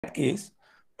case,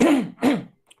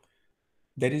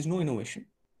 there is no innovation.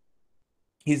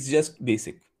 It's just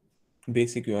basic.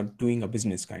 You are doing a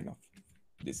business kind of.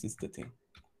 This is the thing.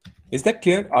 Is that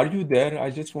clear? Are you there? I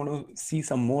just want to see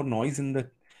some more noise in the.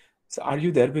 So are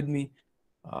you there with me?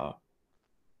 Uh,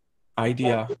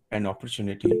 Idea and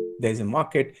opportunity. There's a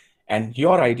market, and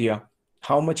your idea,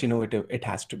 how much innovative it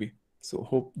has to be. So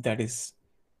hope that is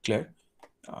clear.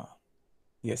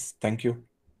 Yes, thank you.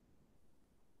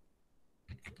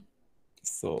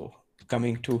 So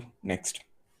coming to next.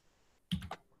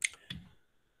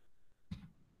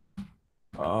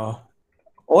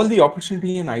 All the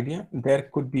opportunity and idea, there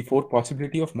could be 4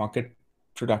 possibility of market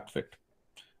product fit.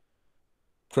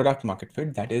 Product market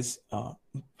fit, that is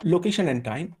location and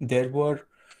time. There were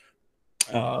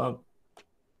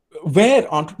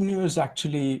where entrepreneurs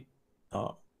actually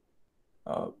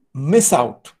miss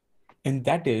out, and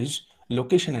that is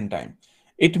location and time.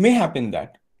 It may happen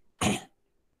that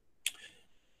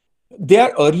they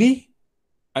are early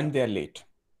and they are late.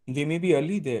 They may be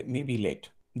early, they may be late.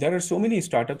 There are so many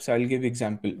startups. I'll give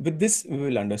example. With this, we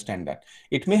will understand that.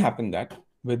 It may happen that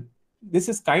with this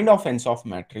is kind of ends-off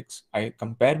matrix. I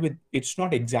compare with, it's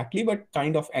not exactly, but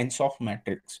kind of ends-off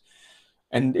matrix.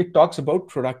 And it talks about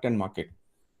product and market.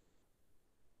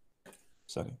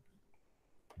 Sorry.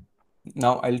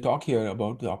 Now I'll talk here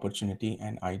about the opportunity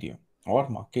and idea, or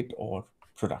market or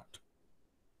product.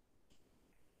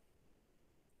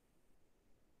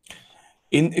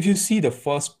 If you see the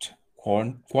first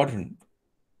quadrant,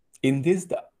 in this,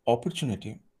 the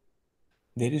opportunity,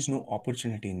 there is no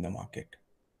opportunity in the market.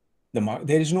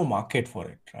 There is no market for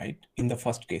it, right? In the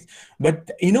first case. But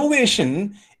the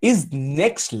innovation is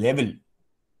next level.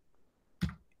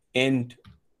 And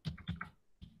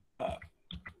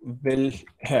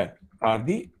here are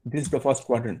this is the first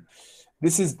quadrant.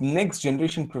 This is next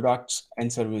generation products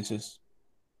and services.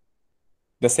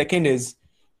 The second is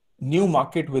new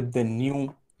market with the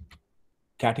new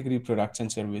category products and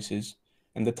services.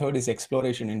 And the third is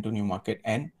exploration into new market.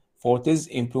 And fourth is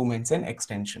improvements and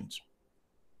extensions.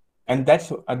 And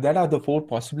that are the 4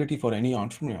 possibility for any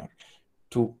entrepreneur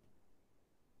to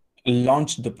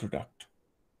launch the product.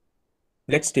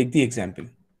 Let's take the example.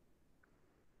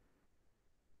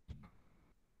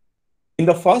 In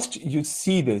the first, you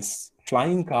see this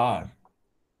flying car,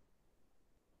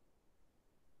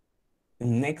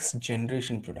 next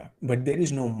generation product, but there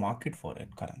is no market for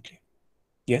it currently.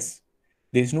 Yes,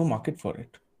 there is no market for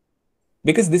it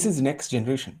because this is next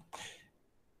generation.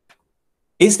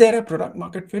 Is there a product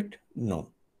market fit? No,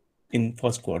 in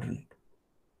first quadrant.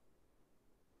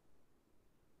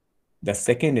 The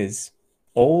second is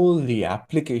all the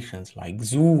applications like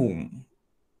Zoom,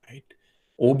 right?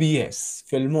 OBS,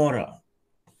 Filmora,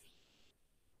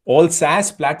 all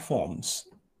SaaS platforms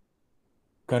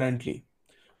currently,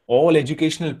 all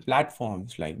educational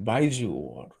platforms like Baiju,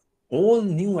 or all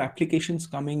new applications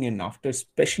coming in after,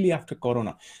 especially after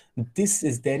Corona.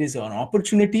 There is an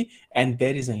opportunity and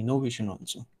there is an innovation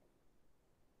also.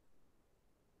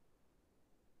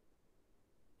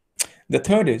 The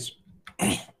third is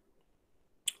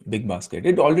Big Basket.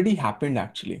 It already happened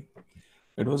actually.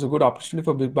 It was a good opportunity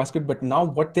for Big Basket, but now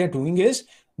what they're doing is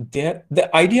the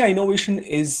idea innovation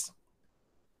is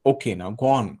okay now,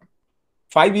 gone.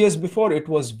 5 years before, it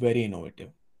was very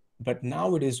innovative, but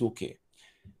now it is okay.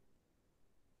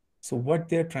 So what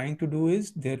they're trying to do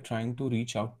is they're trying to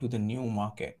reach out to the new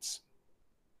markets.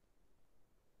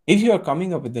 If you are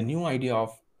coming up with the new idea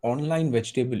of online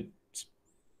vegetables,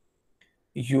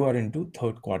 you are into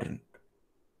third quadrant.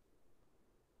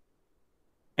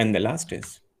 And the last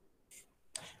is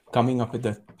coming up with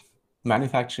the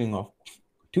manufacturing of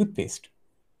toothpaste,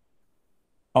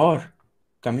 or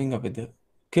coming up with the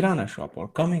kirana shop, or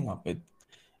coming up with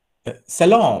a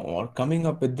salon, or coming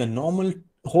up with the normal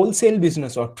wholesale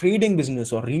business or trading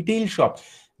business or retail shop.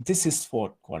 This is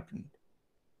fourth quadrant.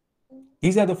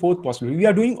 These are the 4th possibility. We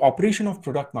are doing operation of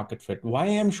product market fit. Why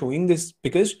I am showing this?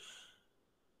 Because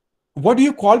what do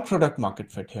you call product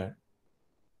market fit here?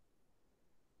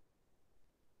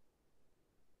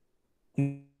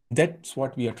 That's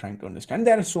what we are trying to understand.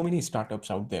 There are so many startups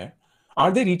out there.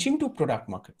 Are they reaching to product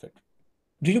market fit?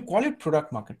 Do you call it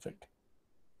product market fit?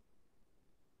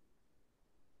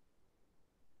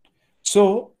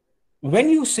 So when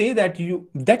you say that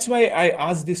that's why I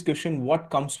asked this question, what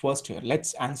comes first here?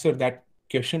 Let's answer that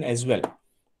question as well.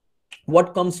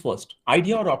 What comes first,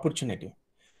 idea or opportunity?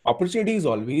 Opportunity is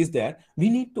always there. We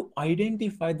need to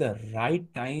identify the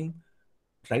right time,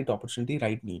 right opportunity,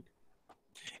 right need.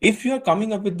 If you're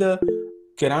coming up with the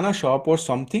kirana shop or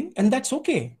something, and that's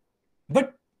okay,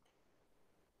 but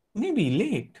maybe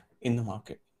late in the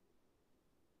market.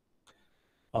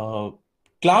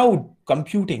 Cloud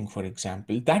computing, for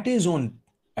example, that is on,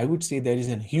 I would say there is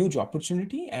a huge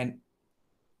opportunity, and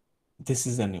this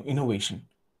is an innovation.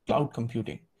 Cloud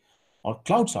computing or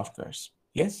cloud softwares.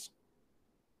 Yes.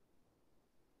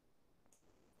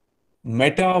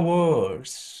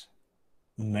 Metaverse.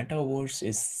 Metaverse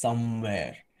is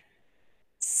somewhere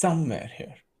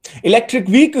here. Electric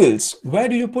vehicles. Where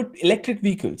do you put electric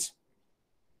vehicles?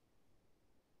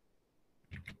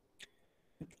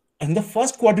 In the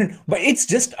first quadrant, but it's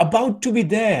just about to be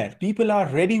there. People are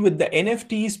ready with the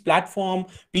NFTs platform.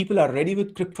 People are ready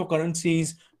with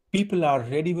cryptocurrencies. People are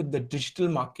ready with the digital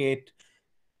market.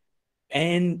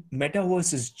 And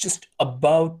Metaverse is just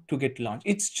about to get launched.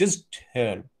 It's just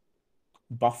here,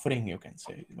 buffering, you can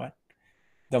say. But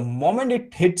the moment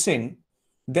it hits in,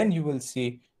 then you will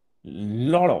see a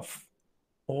lot of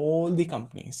all the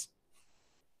companies.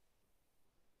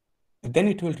 Then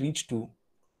it will reach to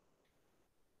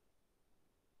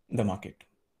the market,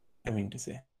 I mean to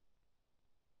say.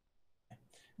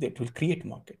 That will create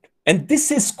market. And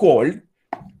this is called,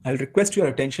 I'll request your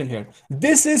attention here.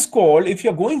 This is called, if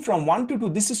you're going from 1 to 2,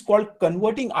 this is called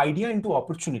converting idea into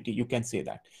opportunity. You can say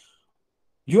that.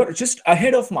 You're just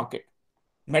ahead of market.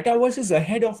 Metaverse is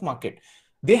ahead of market.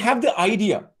 They have the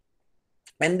idea,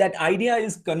 and that idea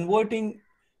is converting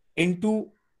into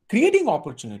creating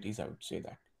opportunities. I would say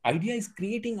that idea is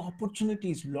creating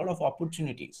opportunities, a lot of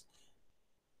opportunities.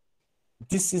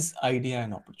 This is idea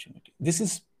and opportunity. This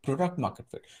is product market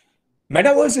fit.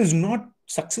 Metaverse is not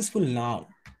successful now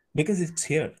because it's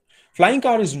here. Flying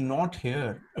car is not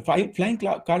here. Flying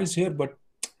car is here, but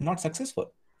not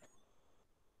successful.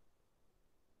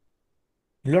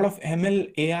 A lot of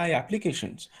ML AI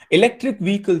applications. Electric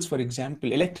vehicles, for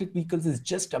example, electric vehicles is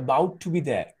just about to be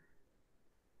there.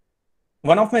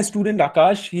 One of my student,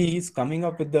 Akash, he is coming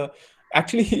up with the,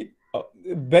 actually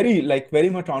very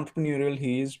much entrepreneurial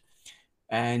he is.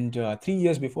 And 3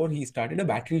 years before, he started a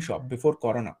battery shop before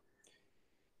Corona.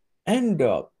 And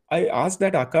I asked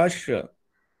that Akash, your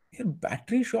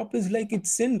battery shop is like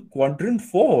it's in quadrant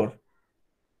 4.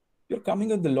 You're coming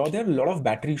with the law. There are a lot of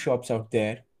battery shops out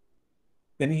there.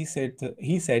 Then he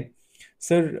said,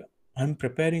 sir, I'm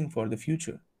preparing for the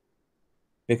future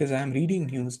because I'm reading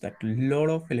news that a lot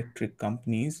of electric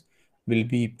companies will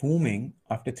be booming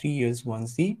after 3 years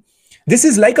once this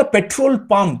is like a petrol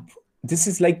pump. This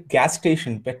is like gas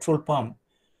station, petrol pump.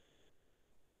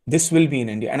 This will be in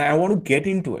India, and I want to get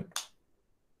into it.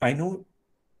 I know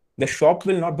the shop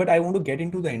will not, but I want to get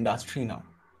into the industry now.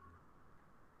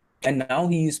 And now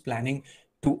he is planning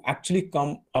to actually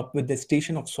come up with the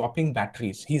station of swapping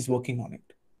batteries. He's working on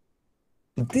it.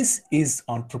 This is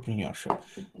entrepreneurship.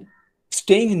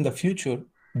 Staying in the future,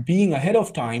 being ahead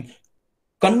of time,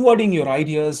 converting your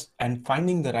ideas and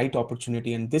finding the right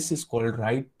opportunity. And this is called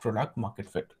right product market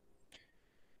fit.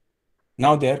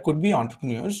 Now, there could be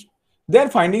entrepreneurs. They're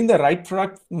finding the right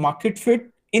product market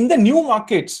fit in the new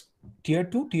markets, tier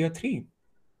 2, tier 3.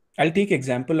 I'll take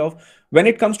example of when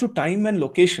it comes to time and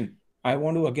location. I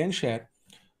want to again share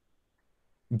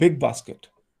Big Basket.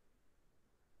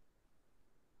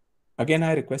 Again,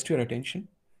 I request your attention,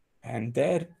 and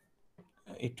there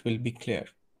it will be clear.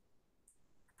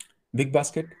 Big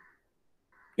Basket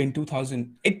in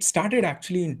 2000, it started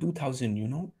actually in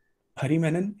 2000, Hari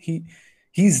Menon,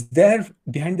 he's there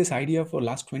behind this idea for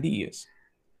last 20 years.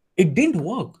 It didn't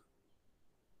work.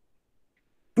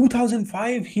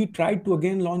 2005, he tried to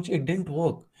again launch, it didn't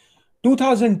work.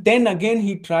 2010, again,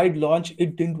 he tried launch,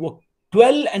 it didn't work.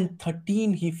 12 and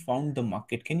 13, he found the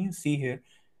market. Can you see here?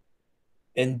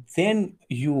 And then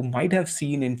you might have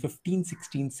seen in 15,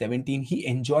 16, 17, he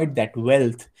enjoyed that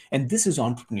wealth. And this is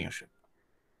entrepreneurship.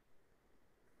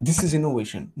 This is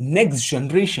innovation. Next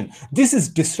generation. This is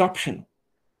disruption.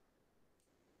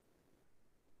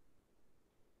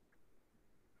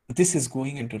 This is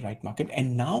going into right market.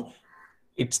 And now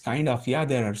it's kind of,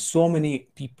 there are so many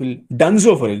people.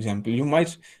 Dunzo, for example, you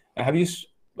might, have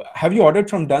you ordered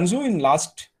from Dunzo in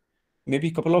last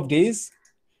maybe couple of days?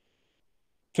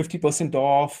 50%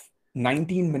 off,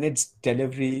 19 minutes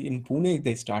delivery in Pune,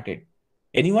 they started.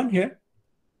 Anyone here?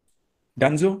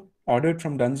 Dunzo, ordered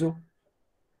from Dunzo?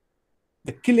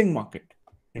 The killing market,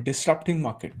 the disrupting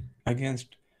market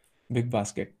against Big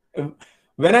Basket.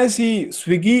 When I see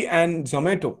Swiggy and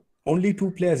Zomato, only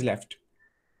 2 players left.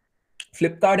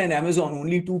 Flipkart and Amazon,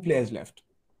 only 2 players left.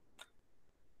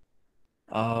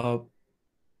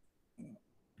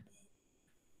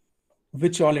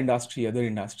 Which all industry, other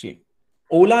industry?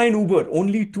 Ola and Uber,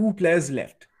 only 2 players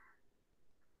left.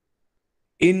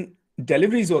 In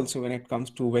deliveries also, when it comes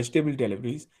to vegetable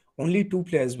deliveries, only 2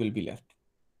 players will be left.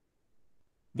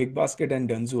 Big Basket and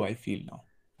Dunzo, I feel now.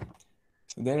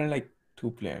 So there are like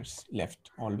two players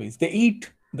left always. They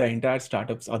eat the entire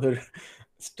startups. Other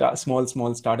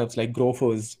small startups like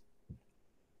Grofers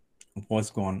was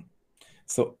gone.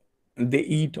 So they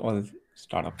eat all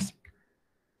startups.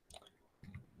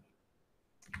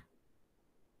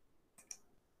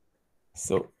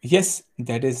 So yes,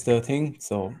 that is the thing.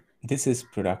 So this is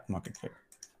product market fit.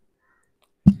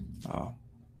 Uh,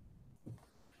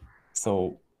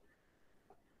 so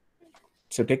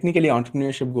so technically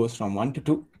entrepreneurship goes from 1 to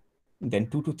 2, then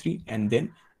 2 to 3, and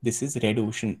then this is red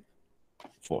ocean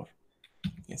 4.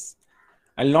 Yes,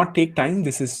 I'll not take time.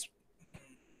 This is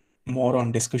more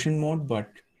on discussion mode, but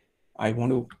I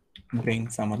want to bring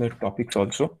some other topics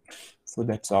also. So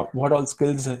that's what all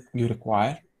skills you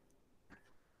require.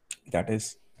 That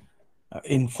is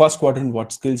in first quadrant,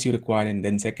 what skills you require, and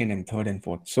then second and third and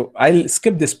fourth. So I'll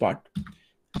skip this part.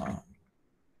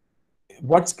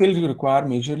 What skills you require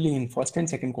majorly in first and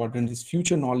second quadrant is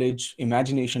future knowledge,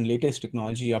 imagination, latest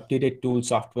technology, updated tools,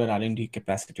 software, R&D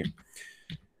capacity.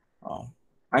 Uh,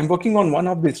 I'm working on one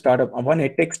of the startup, one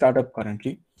edtech startup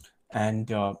currently,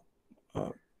 and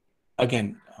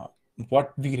again,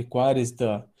 what we require is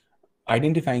the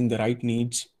identifying the right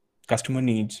needs, customer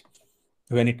needs,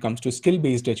 when it comes to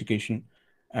skill-based education,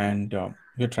 and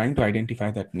we're trying to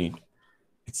identify that need.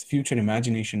 It's future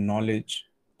imagination, knowledge,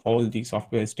 all the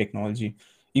softwares, technology.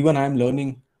 Even I'm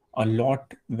learning a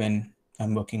lot when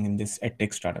I'm working in this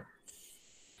edtech startup.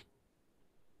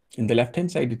 In the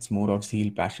left-hand side, it's more of zeal,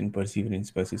 passion,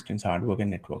 perseverance, persistence, hard work, and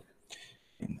network.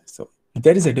 And so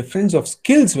there is a difference of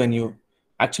skills when you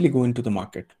actually go into the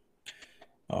market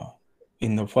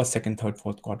in the first, second, third,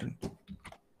 fourth quadrant.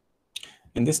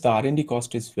 In this, the R&D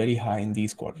cost is very high in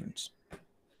these quadrants.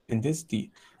 In this, the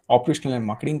operational and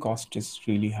marketing cost is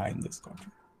really high in this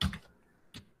quadrant.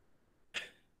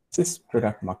 This is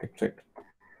product market fit.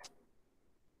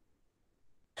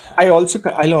 I'll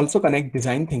also connect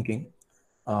design thinking.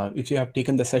 If you have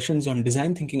taken the sessions on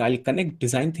design thinking, I'll connect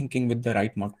design thinking with the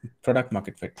right product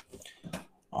market fit.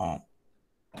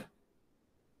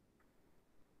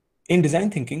 In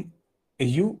design thinking,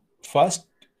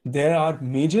 there are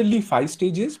majorly 5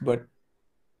 stages, but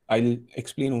I'll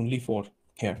explain only 4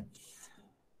 here.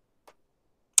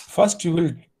 First, you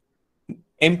will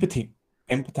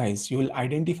empathize. You will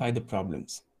identify the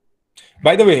problems.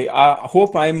 By the way, I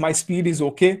hope my speed is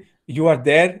okay. You are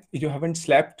there. You haven't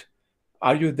slept.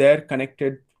 Are you there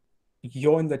connected?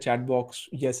 You're in the chat box.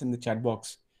 Yes, in the chat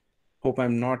box. Hope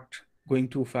I'm not going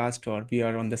too fast or we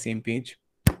are on the same page.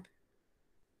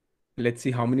 Let's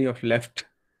see how many have left.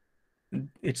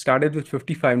 It started with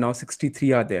 55. Now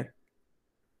 63 are there.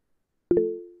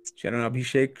 Sharon,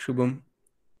 Abhishek, Shubham.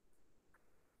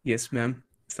 Yes, ma'am.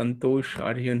 Santosh,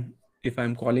 Aryan. If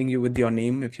I'm calling you with your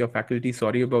name, if you're faculty,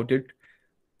 sorry about it.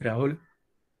 Rahul.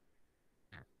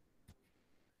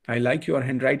 I like your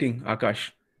handwriting,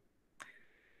 Akash.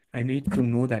 I need to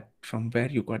know that from where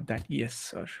you got that. Yes,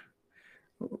 sir.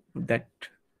 That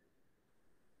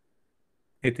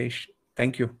Hitesh.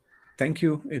 Thank you. Thank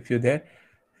you if you're there.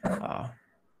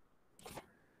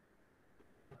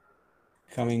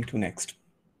 Coming to next.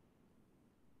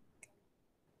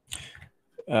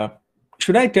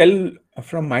 Should I tell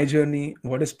from my journey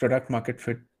what is product market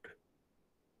fit?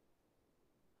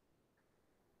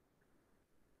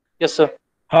 Yes, sir.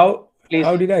 How Please.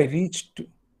 did I reach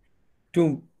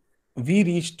we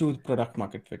reach to product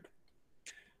market fit?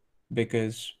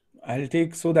 Because I'll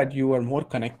take so that you are more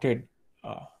connected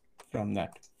from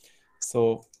that.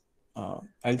 So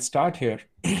I'll start here.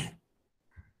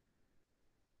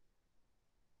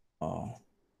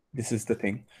 This is the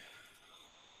thing.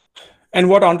 And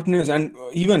what entrepreneurs and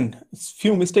even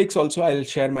few mistakes also, I'll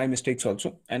share my mistakes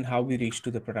also and how we reach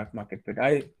to the product market fit.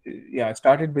 I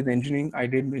started with engineering. I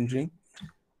did engineering.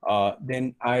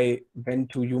 Then I went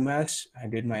to UMass. I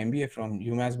did my MBA from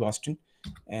UMass Boston,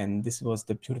 and this was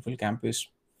the beautiful campus.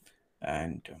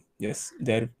 And yes,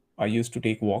 there I used to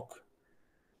take walk.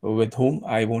 With whom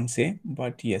I won't say,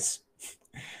 but yes,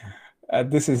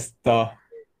 this is the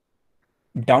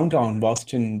downtown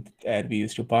Boston where we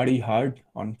used to party hard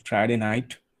on Friday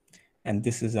night, and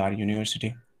this is our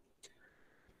university.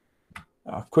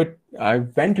 I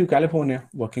went to California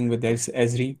working with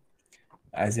Esri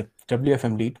as a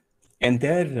WFM lead, and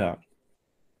there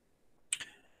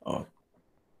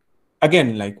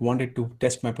again, like wanted to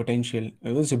test my potential.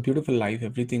 It was a beautiful life.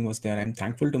 Everything was there. I'm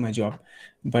thankful to my job,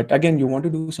 but again, you want to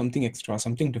do something extra,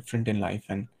 something different in life,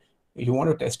 and you want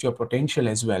to test your potential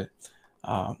as well.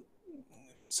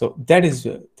 So that is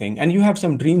the thing, and you have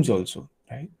some dreams also,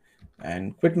 right?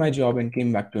 And quit my job and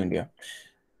came back to India.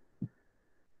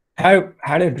 I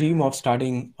had a dream of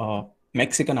starting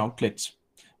Mexican outlets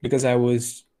because I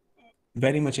was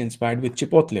very much inspired with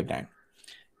Chipotle brand.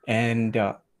 And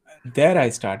there I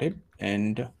started.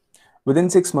 And within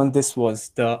 6 months, this was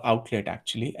the outlet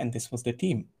actually, and this was the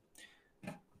team.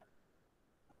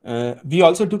 We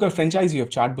also took a franchisee of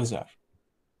Chaat Bazaar.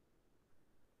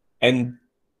 And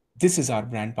this is our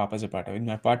brand, Papa Zapata. With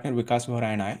my partner Vikas Vora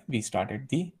and I, we started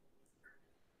the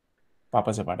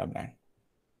Papa Zapata brand.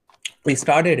 We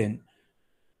started in,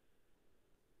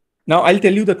 now I'll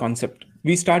tell you the concept.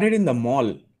 We started in the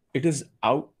mall. It is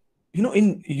out,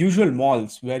 in usual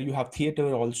malls where you have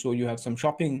theater, also you have some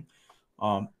shopping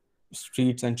um,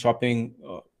 streets and shopping,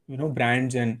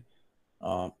 brands, and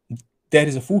uh, there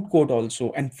is a food court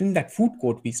also. And in that food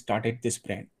court, we started this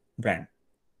brand,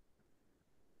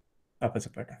 Papa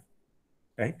Zapata,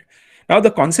 right? Now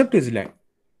the concept is like,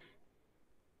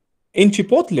 in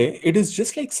Chipotle, it is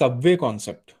just like Subway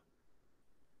concept.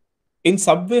 In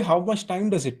Subway, how much time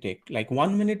does it take? Like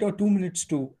 1 minute or 2 minutes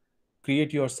to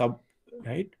create your sub,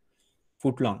 right?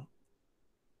 Foot long.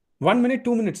 1 minute,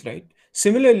 2 minutes, right?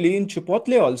 Similarly, in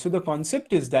Chipotle also, the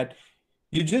concept is that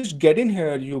you just get in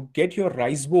here, you get your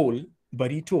rice bowl,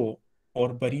 burrito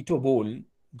or burrito bowl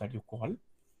that you call,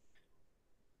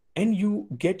 and you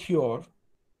get your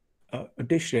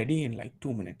dish ready in like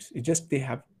 2 minutes. It just, they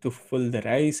have to fill the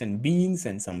rice and beans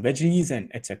and some veggies and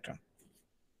etc.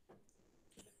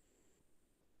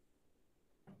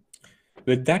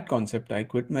 With that concept, I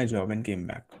quit my job and came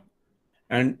back.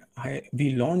 And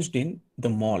we launched in the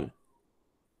mall.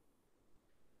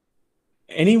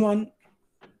 Anyone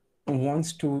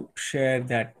wants to share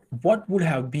that? What would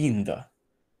have been the,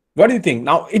 what do you think?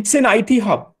 Now it's an IT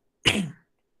hub.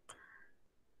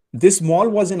 This mall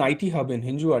was an IT hub in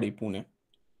Hinjawadi, Pune.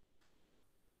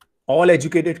 All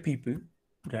educated people,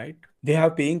 right? They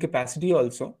have paying capacity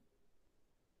also.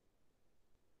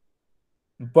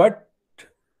 But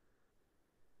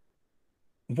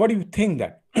what do you think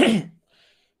that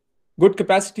good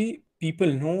capacity,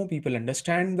 people know, people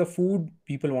understand the food,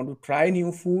 people want to try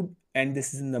new food, and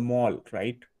this is in the mall,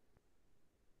 right?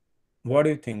 What do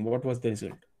you think? What was the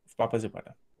result of Papa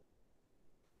Zapata?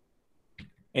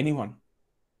 Anyone?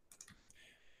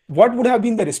 What would have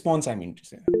been the response, I mean to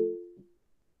say?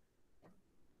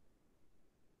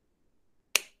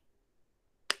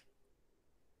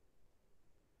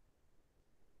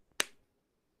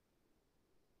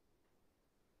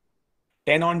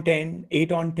 10 on 10,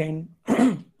 8 on 10,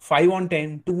 5 on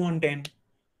 10, 2 on 10.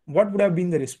 What would have been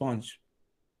the response?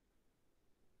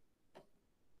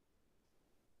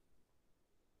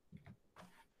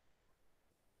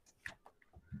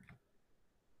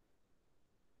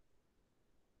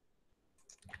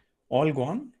 All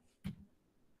gone?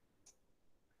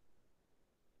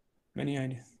 Many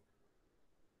ideas.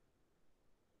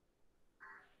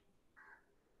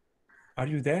 Are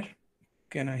you there?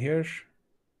 Can I hear?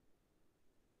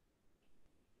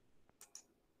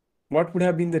 What would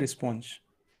have been the response?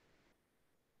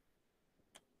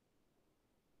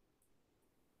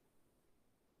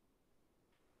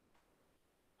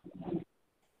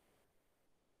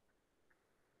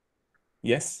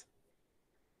 Yes.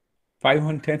 5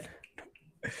 on 10.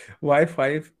 Why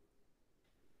 5?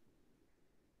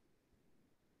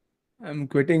 I'm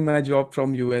quitting my job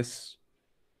from US.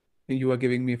 You are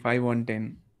giving me 5 on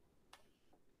 10.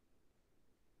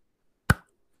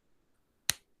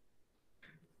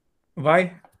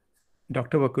 Why?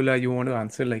 Dr. Vakula, you want to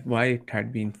answer like why it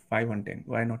had been 5 on 10?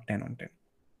 Why not 10 on 10?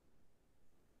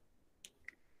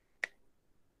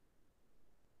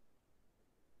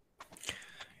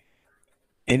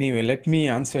 Anyway, let me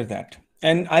answer that.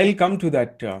 And I'll come to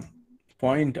that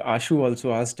point. Ashu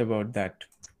also asked about that.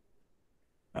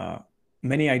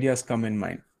 Many ideas come in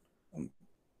mind.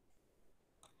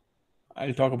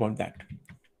 I'll talk about that.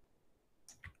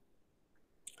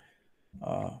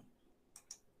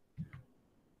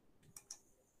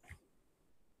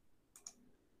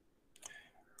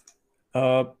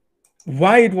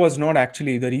 Why it was not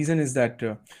actually, the reason is that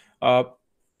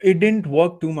it didn't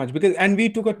work too much, because, and we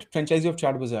took a franchisee of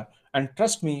Chaat Bazaar, and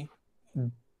trust me,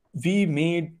 we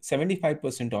made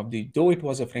 75% of the, though it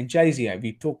was a franchisee,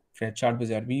 we took Chaat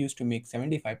Bazaar, we used to make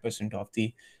 75% of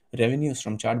the revenues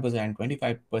from Chaat Bazaar and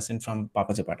 25% from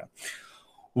Papa Zapata.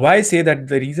 Why I say that?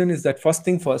 The reason is that, first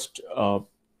thing first,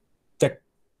 that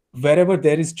wherever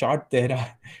there is chaat, there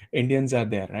are Indians are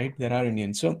there, right? There are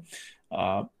Indians. So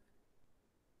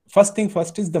first thing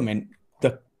first is the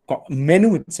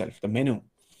menu itself, the menu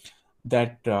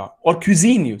that or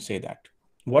cuisine, you say that.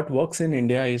 What works in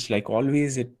India is like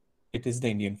always, it is the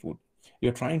Indian food.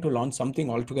 You're trying to launch something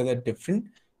altogether different,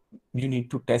 you need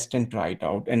to test and try it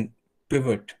out and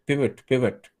pivot.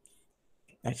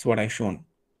 That's what I shown.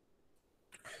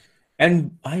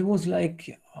 And I was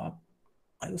like,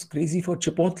 I was crazy for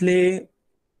Chipotle.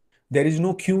 There is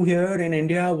no queue here in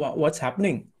India. What's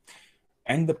happening?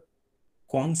 And the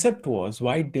concept was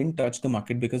why it didn't touch the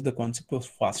market, because the concept was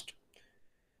fast.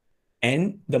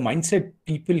 And the mindset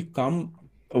people come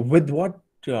with, what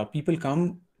people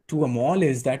come to a mall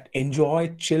is that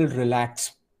enjoy, chill,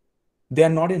 relax. They are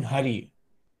not in hurry.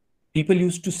 People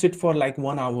used to sit for like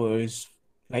 1 hours,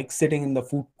 like sitting in the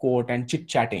food court and chit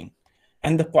chatting.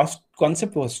 And the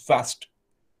concept was fast.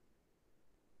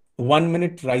 1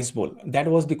 minute rice bowl. That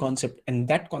was the concept. And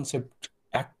that concept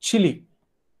actually,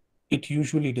 it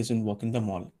usually doesn't work in the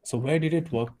mall. So where did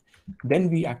it work? Then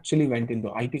we actually went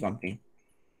into IT company.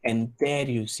 And there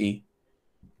you see,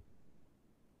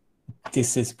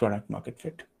 this is product market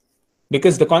fit.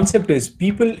 Because the concept is,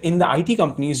 people in the IT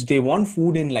companies, they want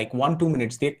food in like 1-2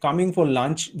 minutes. They're coming for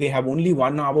lunch. They have only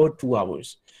 1 hour, 2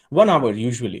 hours, 1 hour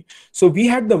usually. So we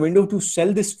had the window to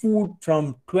sell this food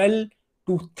from 12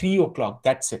 to 3 o'clock.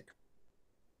 That's it.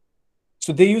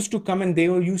 So they used to come and they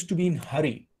were used to be in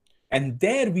hurry. And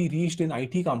there we reached in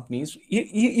IT companies.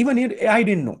 Even here, I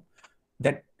didn't know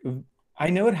that. I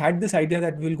never had this idea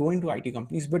that we'll go into IT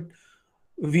companies, but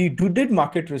we did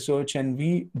market research and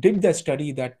we did the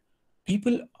study that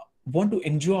people want to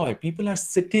enjoy. People are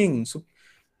sitting. So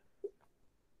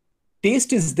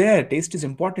taste is there. Taste is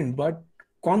important, but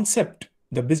concept,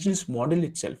 the business model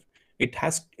itself, it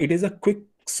is a quick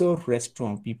serve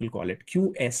restaurant. People call it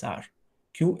QSR.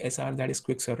 QSR, that is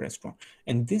quick serve restaurant.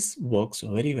 And this works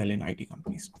very well in IT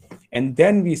companies. And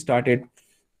then we started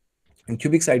in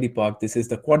Cubics IT Park. This is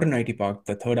the Quadrant IT Park,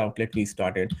 the third outlet we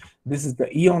started. This is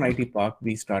the Eon IT Park.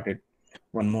 We started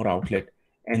one more outlet.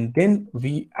 And then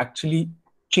we actually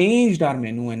changed our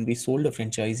menu and we sold a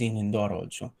franchisee in Indore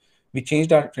also. We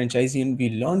changed our franchisee and we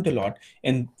learned a lot.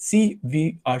 And see,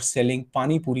 we are selling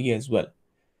Pani Puri as well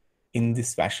in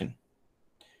this fashion.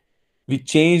 We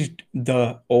changed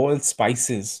the all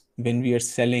spices when we are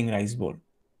selling rice bowl.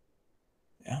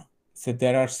 Yeah. So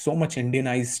there are so much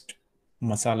Indianized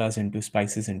masalas into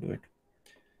spices into it.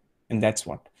 And that's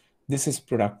what. This is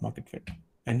product market fit.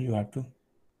 And you have to.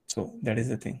 So that is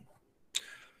the thing.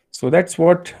 So that's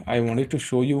what I wanted to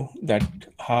show you, that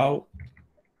how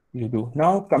you do.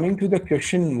 Now coming to the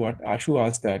question what Ashu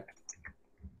asked, that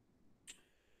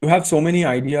you have so many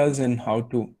ideas and how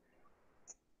to.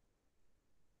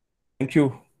 Thank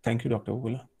you. Thank you, Dr.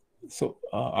 Ugula. So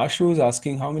Ashu is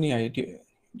asking how many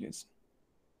ideas.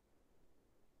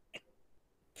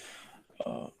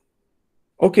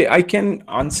 Okay, I can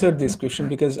answer this question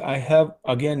because I have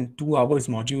again 2 hours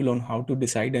module on how to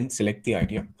decide and select the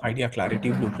idea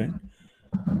clarity blueprint.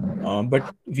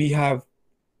 But we have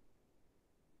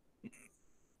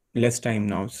less time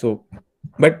now, so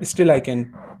but still I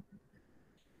can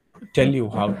tell you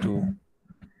how to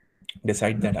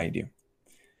decide that idea.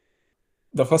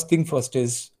 The first thing first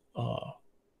is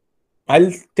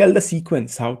I'll tell the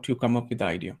sequence how to come up with the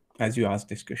idea as you asked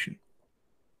this question.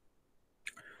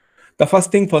 The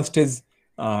first thing first is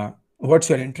what's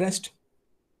your interest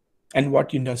and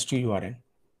what industry you are in.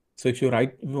 So if you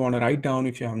want to write down,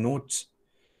 if you have notes,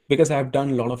 because I have done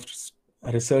a lot of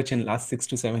research in last 6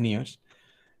 to 7 years,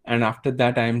 and after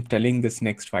that I am telling this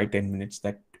next 5-10 minutes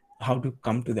that how to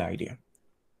come to the idea.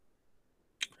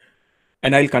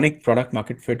 And I'll connect product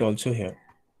market fit also here.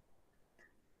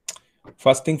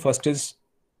 First thing first is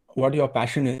what your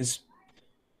passion is.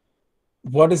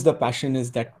 What is the passion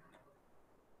is that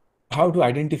how to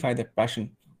identify that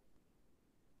passion.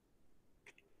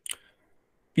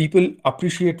 People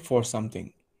appreciate for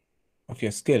something of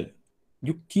your skill.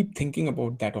 You keep thinking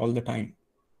about that all the time.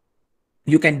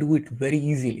 You can do it very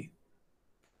easily.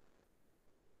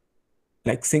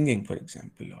 Like singing, for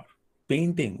example, or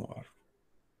painting, or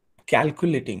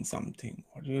calculating something,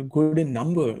 or you're good in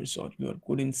numbers, or you're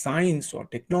good in science or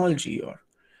technology, or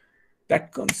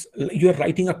that comes, you're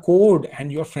writing a code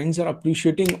and your friends are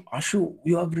appreciating, Ashu,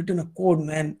 you have written a code,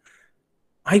 man.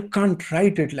 I can't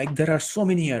write it. Like there are so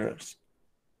many errors.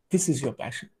 This is your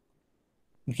passion.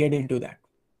 Get into that.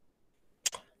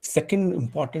 Second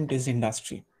important is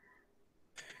industry.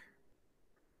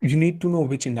 You need to know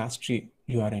which industry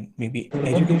you are in. Maybe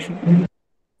education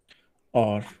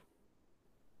or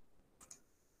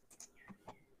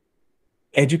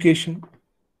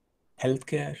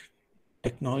healthcare,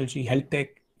 technology, health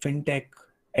tech, fintech,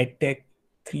 edtech.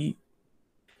 3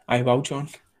 I vouch on.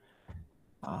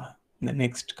 The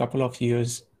next couple of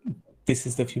years, this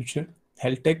is the future.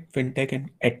 Health tech, fintech,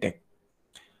 and edtech.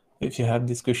 If you have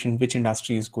this question, which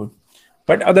industry is good?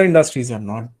 But other industries are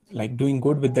not like doing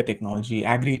good with the technology.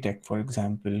 Agri-tech, for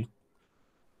example,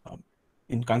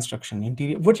 in construction,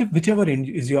 interior, whichever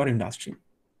is your industry.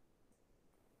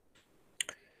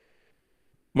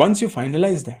 Once you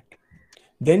finalize that,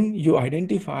 then you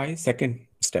identify, second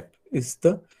step is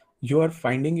the you are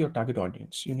finding your target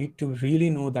audience. You need to really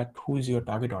know that who is your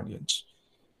target audience.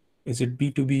 Is it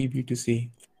B2B, B2C,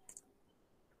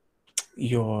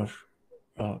 your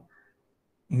uh,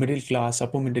 middle class,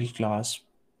 upper middle class,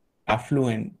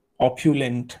 affluent,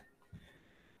 opulent?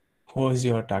 Who is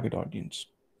your target audience?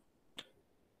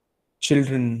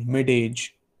 Children,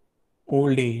 mid-age,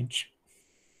 old age?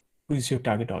 Who is your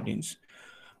target audience?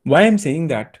 Why I'm saying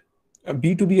that,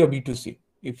 B2B or B2C,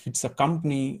 if it's a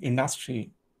company,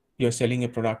 industry, you're selling a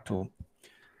product to.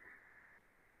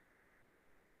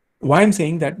 Why I'm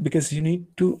saying that, because you need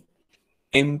to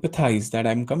empathize, that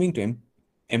I'm coming to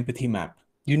empathy map.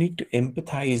 You need to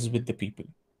empathize with the people,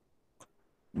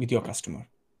 with your customer.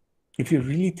 If you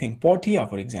really think Portia,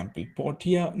 for example,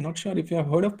 Portia, not sure if you have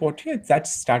heard of Portia.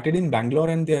 That's started in Bangalore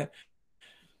and they're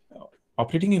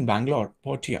operating in Bangalore.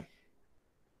 Portia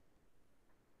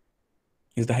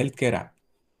is the healthcare app,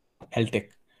 health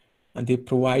tech, and they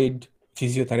provide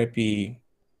physiotherapy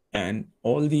and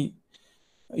all the.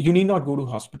 You need not go to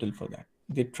hospital for that.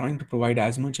 They're trying to provide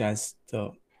as much as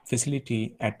the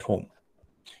facility at home,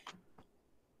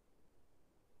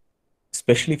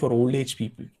 especially for old age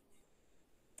people.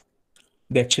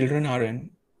 Their children are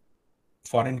in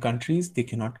foreign countries, they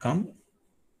cannot come,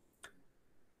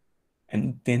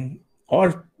 and then,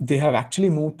 or they have actually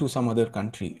moved to some other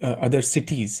country, other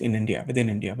cities in India, within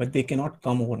India, but they cannot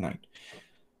come overnight.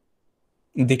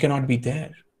 They cannot be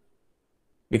there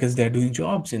because they're doing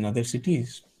jobs in other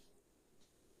cities.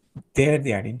 There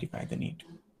they identify the need.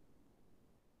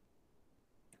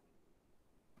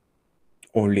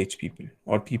 Old age people,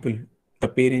 or people, the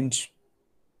parents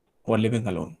who are living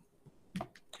alone.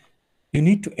 You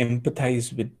need to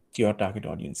empathize with your target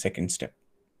audience. Second step,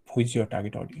 who is your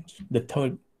target audience? The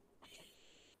third,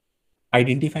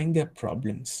 identifying their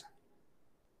problems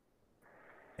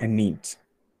and needs.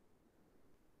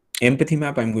 Empathy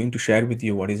map, I'm going to share with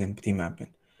you what is empathy map and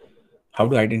how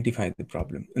to identify the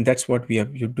problem. And that's what you're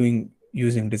doing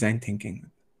using design thinking.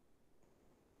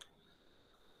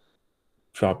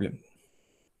 Problem.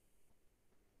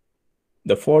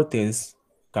 The fourth is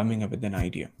coming up with an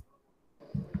idea.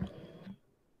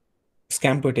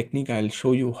 Scamper technique, I'll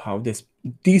show you how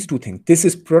these two things. This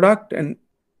is product and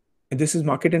this is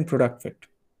market and product fit.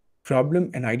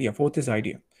 Problem and idea. Fourth is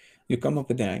idea. You come up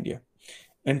with an idea.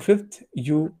 And fifth,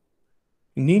 you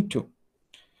need to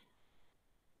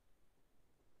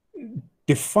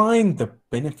define the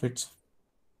benefits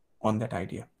on that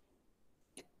idea.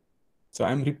 So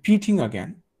I'm repeating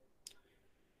again.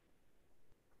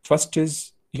 First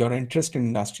is your interest in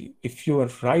industry. If you are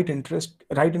right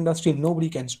industry, nobody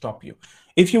can stop you.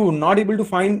 If you're not able to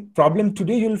find problem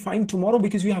today, you'll find tomorrow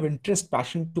because you have interest,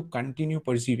 passion to continue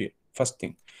persevere. First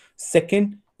thing.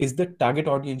 Second is the target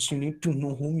audience. You need to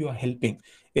know whom you are helping.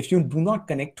 If you do not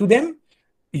connect to them,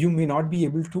 you may not be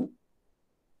able to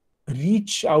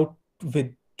reach out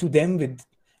to them with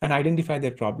and identify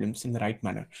their problems in the right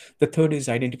manner. The third is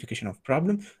identification of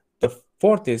problem. The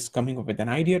fourth is coming up with an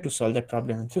idea to solve that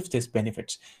problem. And fifth is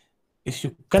benefits. If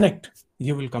you connect,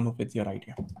 you will come up with your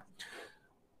idea.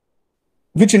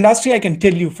 Which industry? I can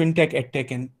tell you: fintech,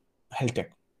 edtech, and health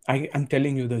tech. I'm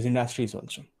telling you those industries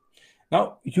also.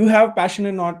 Now, you have passion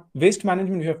in not waste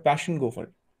management, you have passion, go for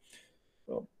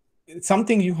it. It's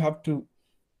something you have to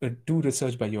do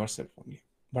research by yourself only.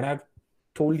 But I've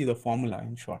told you the formula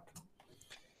in short.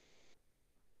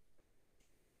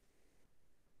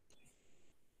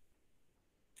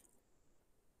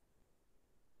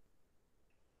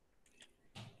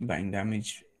 Buying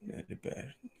damage,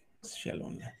 repair, shell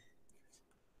only.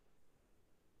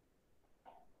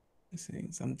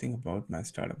 Saying something about my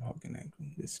startup. How can I do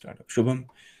this startup? Shubham,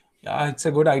 yeah, it's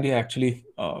a good idea actually.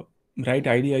 Right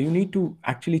idea. You need to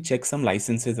actually check some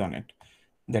licenses on it.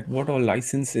 That what all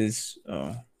licenses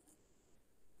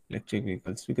electric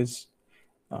vehicles, because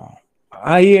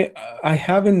I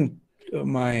have in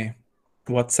my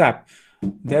WhatsApp,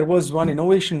 there was one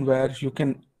innovation where you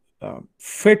can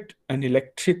fit an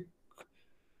electric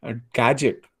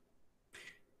gadget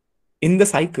in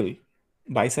the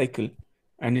bicycle,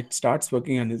 and it starts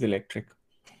working on this electric.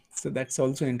 So that's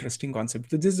also an interesting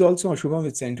concept. So this is also, Shubham,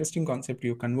 it's an interesting concept.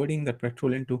 You're converting the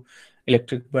petrol into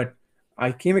electric, but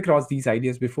I came across these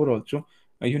ideas before also.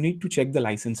 You need to check the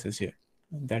licenses here.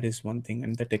 That is one thing,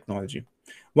 and the technology.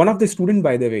 One of the student,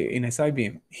 by the way, in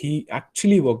SIBM, he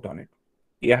actually worked on it.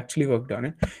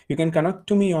 You can connect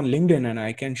to me on LinkedIn and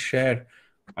I can share.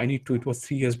 It was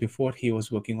 3 years before he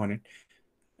was working on it.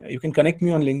 You can connect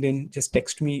me on LinkedIn. Just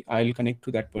text me. I'll connect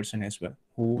to that person as well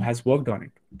who has worked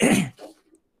on it.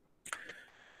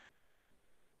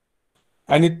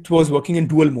 and it was working in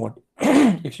dual mode.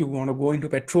 If you want to go into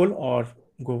petrol or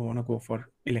want to go for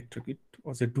electric, it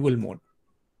was a dual mode.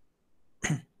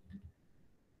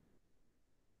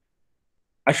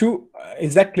 Ashu,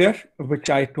 is that clear? Which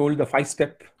I told the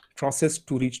 5-step process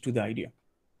to reach to the idea.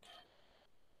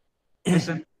 Yes,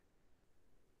 sir.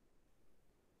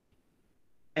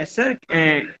 Sir,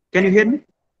 can you hear me?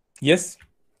 Yes.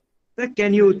 Sir,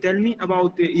 can you tell me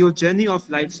about your journey of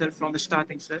life, sir, from the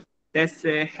starting, sir? That's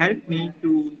helped me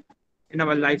to in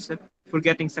our life, sir, for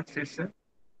getting success, sir.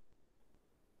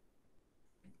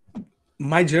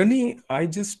 My journey, I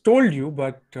just told you,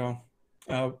 but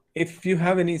if you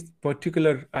have any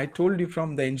particular, I told you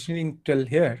from the engineering till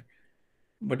here,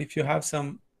 but if you have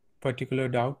some particular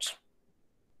doubts,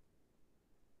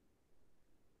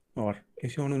 or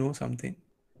if you want to know something,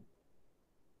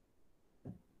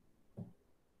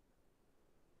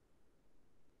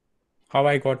 how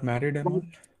I got married and all,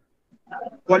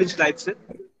 College life, sir.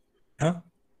 huh?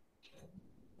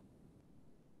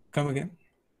 Come again.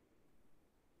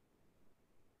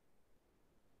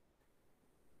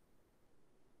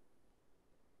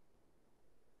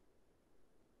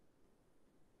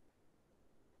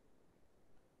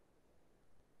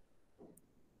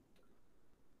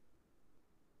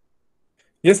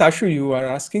 Yes, Ashu, you are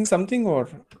asking something, or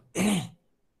Asking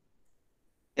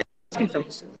something,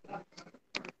 sir.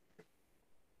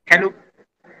 Hello,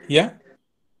 yeah?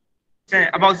 sir,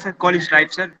 about sir college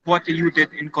life, sir. What you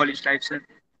did in college life, sir?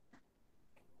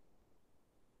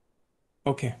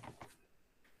 Okay.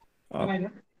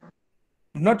 I'm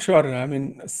not sure. I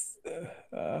mean,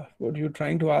 what you're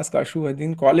trying to ask, Ashu, I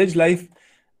think college life,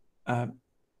 uh,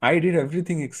 I did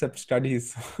everything except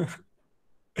studies.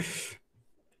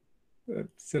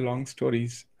 It's a long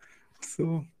stories.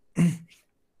 So,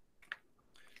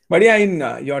 but yeah,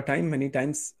 in your time, many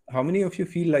times, how many of you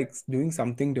feel like doing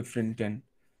something different and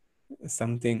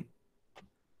something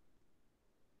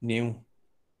new?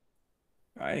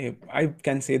 I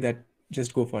can say that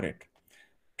just go for it.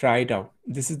 Try it out.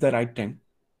 This is the right time.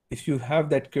 If you have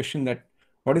that question that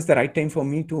what is the right time for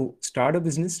me to start a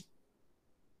business?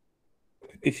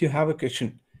 If you have a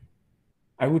question,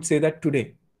 I would say that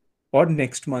today or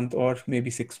next month or maybe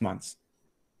 6 months.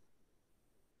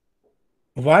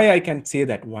 Why I can say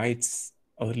that? Why it's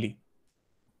early?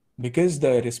 Because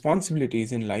the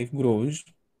responsibilities in life grows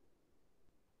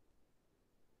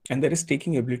and the risk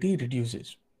taking ability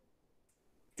reduces.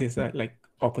 These are like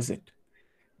opposite.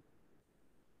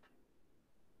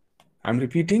 I'm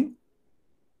repeating,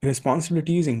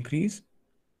 responsibilities increase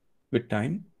with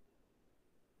time.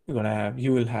 You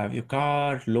will have your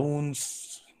car,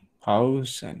 loans,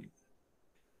 house, and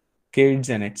kids,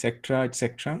 and etc.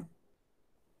 etc.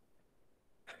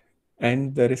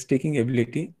 And the risk taking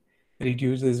ability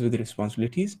reduces with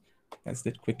responsibilities. That's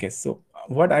the quickest. So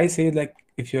what I say, like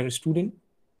if you're a student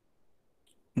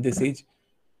this age,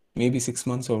 maybe 6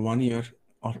 months or 1 year,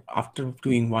 or after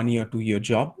doing 1 year 2 year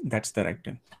job, that's the right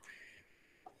time.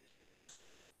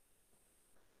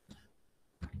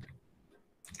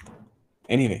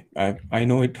 Anyway, I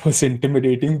know it was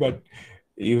intimidating, but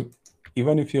you,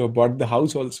 even if you bought the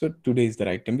house also, today is the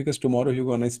right time, because tomorrow you're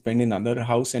going to spend in another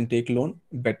house and take loan.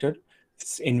 Better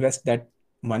invest that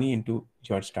money into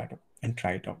your startup and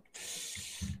try it out.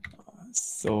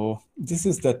 So this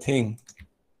is the thing.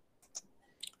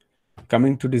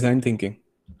 Coming to design thinking.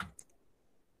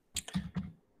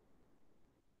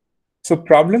 So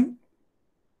problem,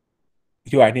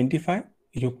 you identify,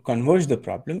 you converge the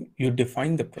problem, you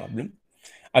define the problem,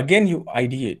 again you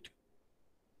ideate,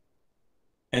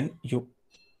 and you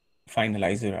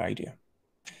finalize your idea.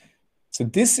 So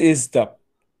this is the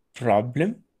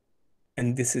problem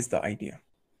and this is the idea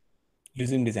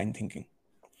using design thinking.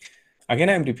 Again,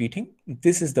 I'm repeating,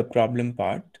 this is the problem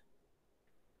part.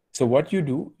 So what you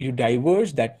do, you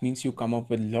diverge, that means you come up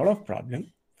with a lot of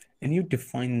problem and you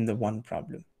define the one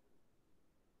problem.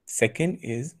 Second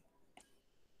is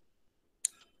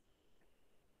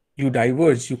you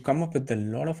diverge, you come up with a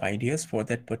lot of ideas for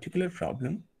that particular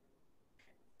problem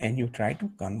and you try to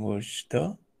converge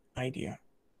the idea,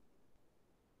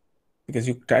 because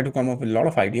you try to come up with a lot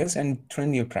of ideas and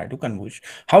then you try to converge.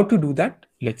 How to do that?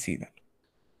 Let's see that.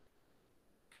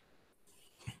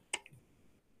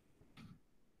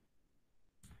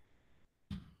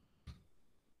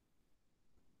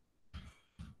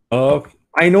 Uh,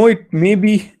 I know it may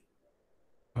be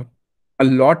a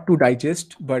lot to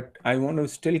digest, but I want to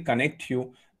still connect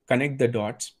the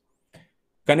dots,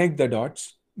 connect the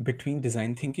dots between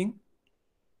design thinking.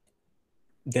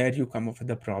 There you come up with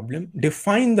the problem,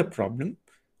 define the problem,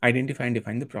 identify and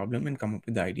define the problem, and come up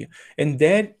with the idea. And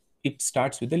there it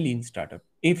starts with a lean startup.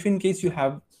 If in case you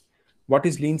have, what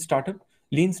is lean startup?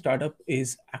 Lean startup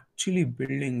is actually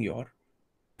building your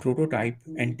prototype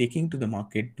and taking to the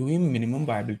market, doing minimum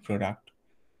viable product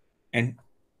and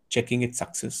checking its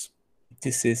success.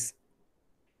 This is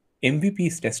MVP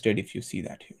is tested if you see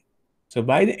that here. So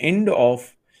by the end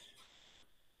of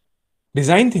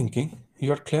design thinking,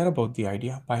 you're clear about the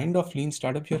idea. By end of lean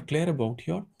startup, you're clear about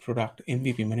your product,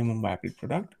 MVP, minimum viable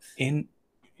product. In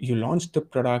you launch the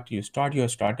product, you start your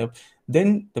startup,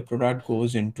 then the product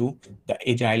goes into the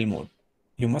agile mode.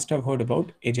 You must have heard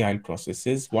about agile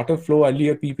processes. Water flow,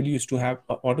 earlier people used to have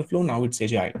a water flow, now it's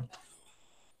agile.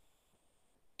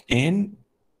 And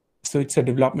so it's a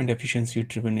development efficiency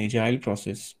driven agile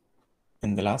process.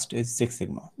 And the last is Six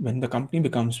Sigma. When the company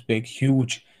becomes big,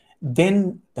 huge,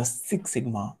 then the Six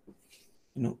Sigma,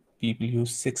 people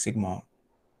use Six Sigma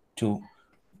to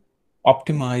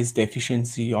optimize the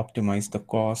efficiency, optimize the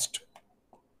cost.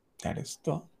 That is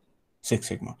the Six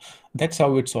Sigma. That's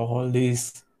how it's all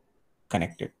these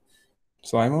connected.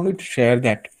 So I wanted to share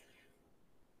that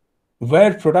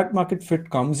where product market fit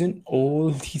comes in,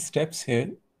 all these steps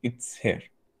here, it's here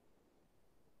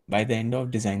by the end of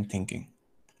design thinking.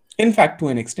 In fact, to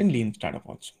an extent, lean startup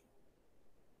also.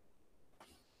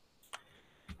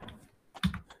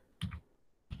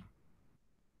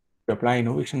 You apply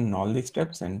innovation in all these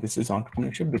steps, and this is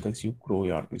entrepreneurship because you grow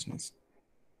your business.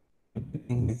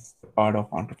 Everything is part of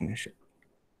entrepreneurship.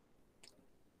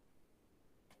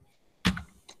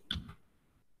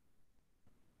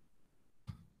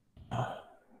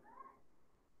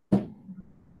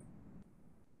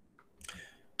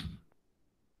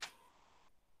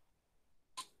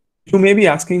 You may be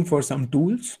asking for some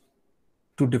tools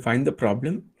to define the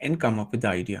problem and come up with the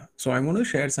idea. So I want to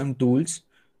share some tools,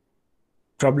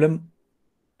 problem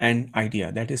and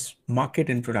idea, that is market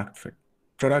and product fit.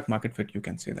 Product market fit, you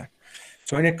can say that.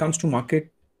 So when it comes to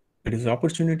market, it is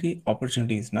opportunity.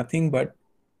 Opportunity is nothing but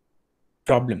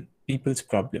problem, people's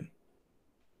problem.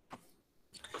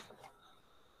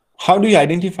 How do you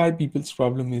identify people's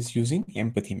problem is using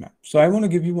empathy map. So I want to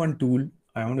give you one tool.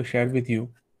 I want to share with you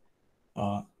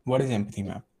what is empathy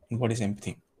map and what is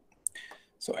empathy.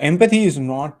 So empathy is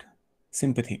not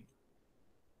sympathy.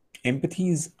 Empathy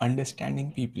is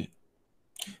understanding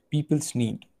people's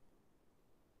need.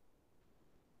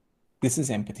 This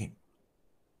is empathy.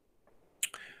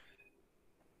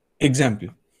 Example,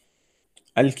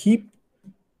 I'll keep,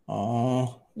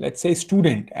 let's say,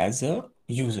 student as a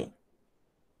user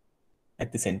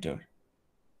at the center.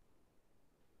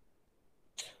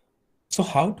 So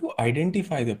how to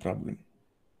identify the problem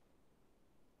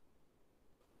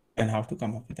and how to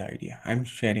come up with the idea? I'm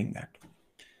sharing that.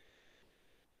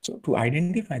 So to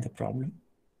identify the problem,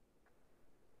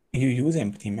 you use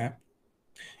empathy map.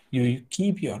 You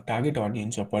keep your target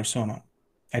audience or persona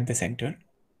at the center,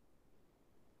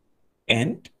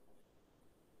 and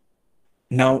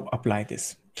now apply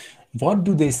this. What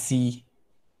do they see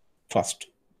first?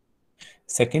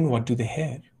 Second, what do they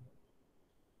hear?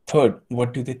 Third,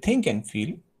 what do they think and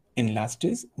feel? And last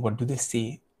is, what do they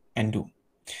say and do?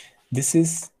 This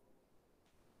is,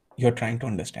 you're trying to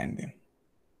understand them.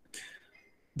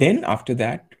 Then after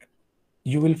that,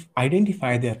 you will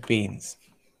identify their pains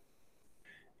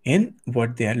and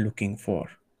what they are looking for,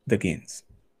 the gains.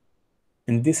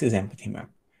 And this is empathy map.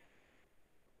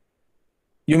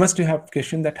 You must have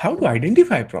question that how to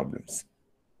identify problems.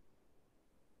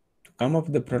 To come up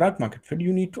with the product market fit,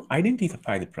 you need to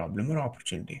identify the problem or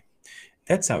opportunity.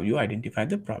 That's how you identify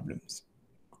the problems.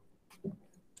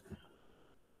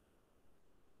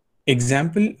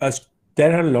 Example,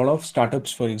 there are a lot of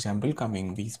startups, for example,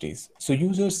 coming these days. So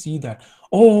users see that,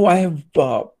 oh, I have,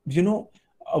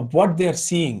 what they're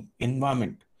seeing,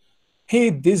 environment. Hey,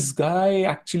 this guy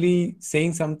actually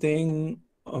saying something.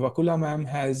 Vakula ma'am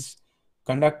has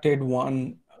conducted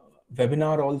one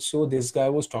webinar also. This guy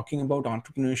was talking about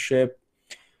entrepreneurship.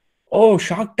 Oh,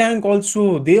 Shark Tank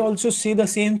also, they also say the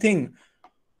same thing.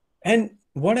 And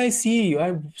what I see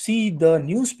the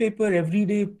newspaper every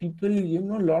day, people,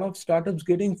 a lot of startups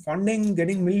getting funding,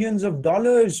 getting millions of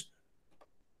dollars.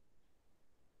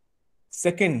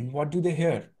 Second, what do they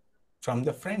hear from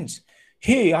the friends?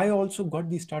 Hey, I also got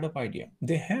the startup idea.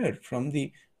 They heard from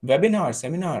the webinar,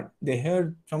 seminar. They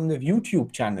heard from the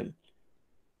YouTube channel.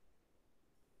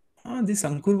 This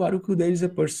Ankur Varuku, there is a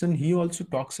person, he also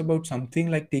talks about something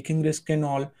like taking risk and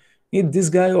all. This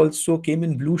guy also came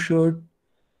in blue shirt.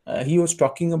 He was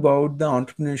talking about the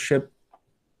entrepreneurship.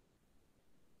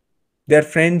 Their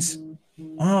friends,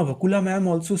 Vakula ma'am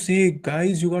also say,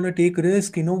 guys, you gotta take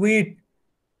risk, innovate.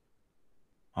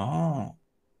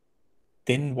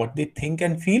 Then what they think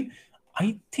and feel,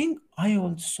 I think I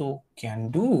also can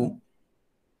do.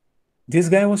 This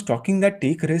guy was talking that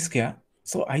take risk, yeah.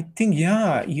 So I think,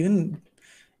 yeah, even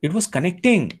it was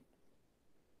connecting.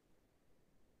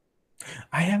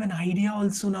 I have an idea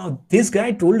also now. This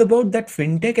guy told about that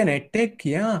fintech and edtech.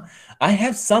 Yeah, I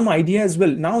have some idea as well.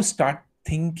 Now start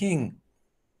thinking.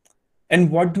 And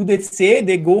what do they say?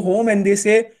 They go home and they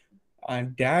say,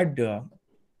 Dad,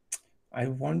 I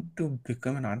want to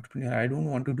become an entrepreneur. I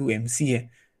don't want to do MCA.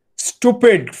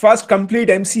 Stupid. First complete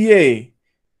MCA.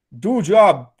 Do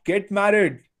job. Get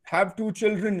married. Have 2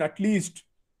 children at least.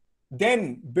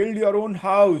 Then build your own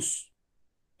house.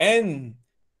 And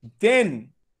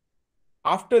then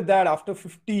after that, after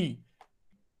 50,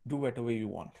 do whatever you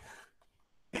want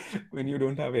when you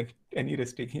don't have any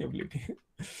risk taking ability.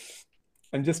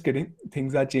 I'm just kidding.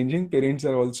 Things are changing. Parents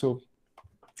are also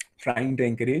trying to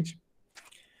encourage,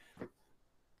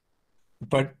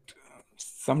 but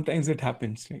sometimes it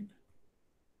happens, right?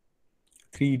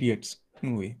 Three Idiots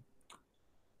movie.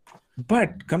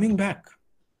 But coming back,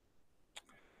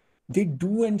 they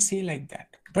do and say like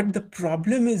that. But the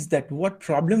problem is that what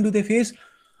problem do they face?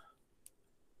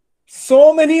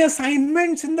 So many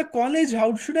assignments in the college.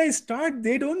 How should I start?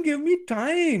 They don't give me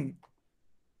time.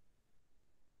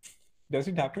 Does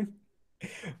it happen?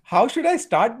 How should I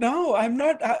start now? I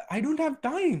don't have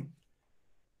time.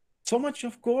 So much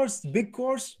of course, big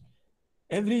course,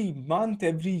 every month,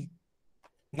 every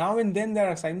now and then there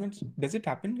are assignments. Does it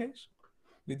happen, guys,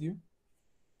 with you?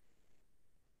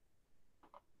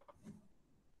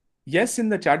 Yes, in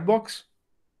the chat box.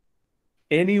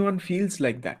 Anyone feels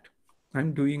like that?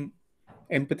 I'm doing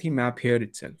empathy map here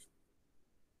itself.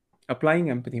 Applying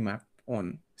empathy map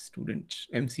on students,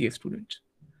 MCA students.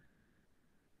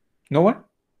 No one?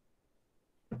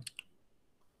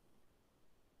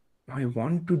 I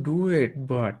want to do it,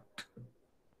 but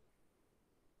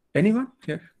anyone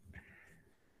here?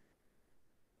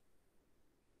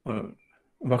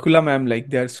 Vakula ma'am, like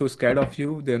they're so scared of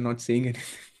you, they're not saying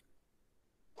anything.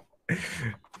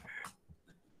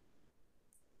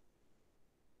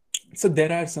 So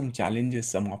there are some challenges,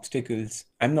 some obstacles.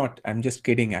 I'm just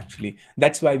kidding actually.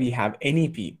 That's why we have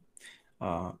NEP.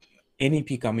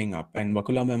 NEP coming up, and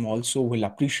Vakula ma'am also will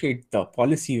appreciate the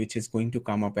policy which is going to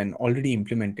come up and already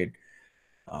implemented.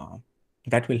 Uh,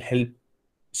 that will help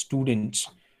students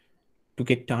to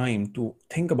get time to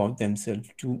think about themselves,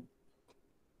 to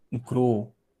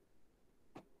grow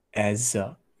as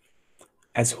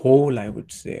whole, I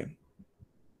would say,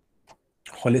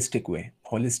 holistic way,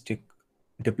 holistic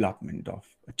development of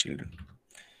children.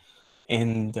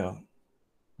 And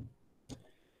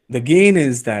the gain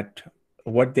is that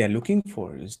what they're looking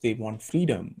for is they want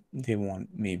freedom. They want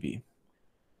they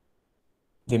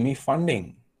may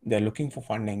funding. They're looking for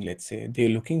funding, let's say. They're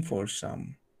looking for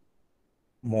some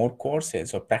more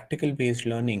courses or practical based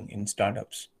learning in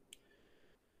startups.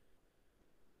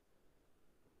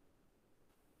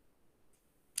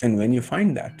 And when you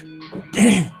find that,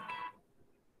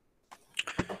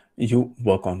 you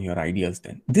work on your ideas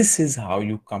then. This is how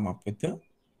you come up with the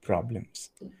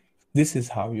problems. This is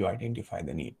how you identify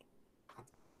the need.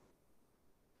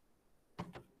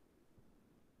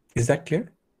 Is that clear?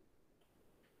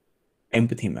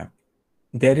 Empathy map.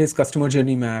 There is customer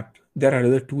journey map. There are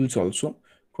other tools also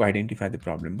to identify the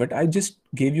problem. But I just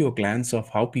gave you a glance of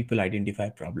how people identify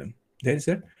problem. There is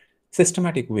a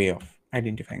systematic way of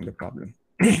identifying the problem.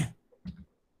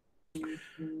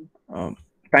 um,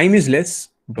 Time is less,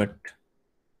 but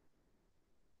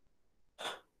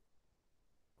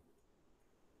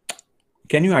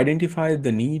can you identify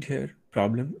the need here,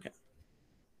 problem?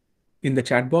 In the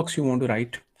chat box, you want to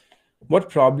write what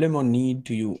problem or need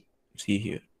do you see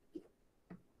here?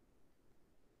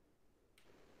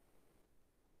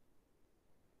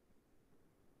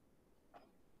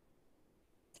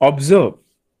 Observe,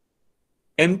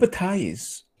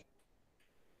 empathize,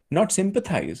 not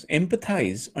sympathize,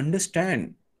 empathize,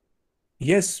 understand.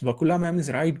 Yes, Vakula ma'am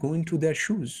is right, go into their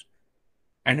shoes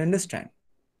and understand.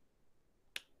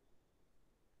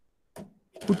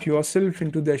 Put yourself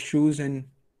into their shoes, and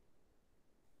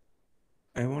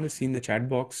I want to see in the chat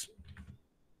box.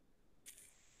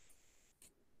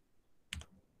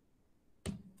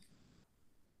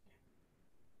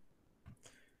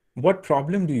 What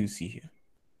problem do you see here?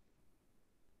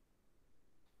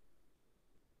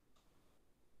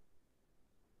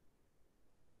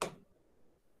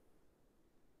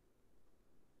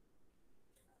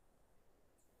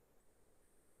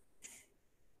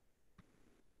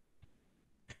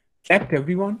 Clapped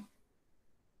everyone?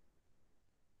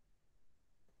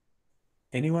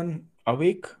 Anyone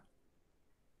awake?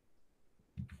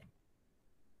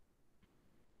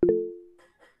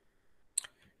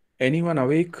 Anyone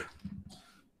awake?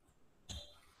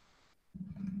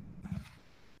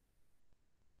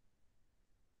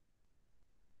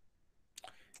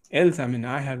 Else, I mean,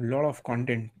 I have a lot of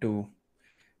content to,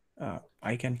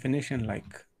 I can finish in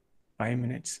like 5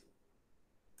 minutes.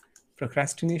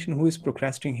 Procrastination, who is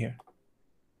procrastinating here?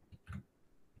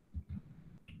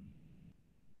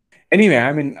 Anyway,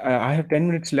 I mean, I have 10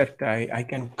 minutes left. I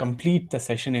can complete the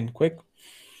session in quick.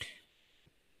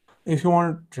 If you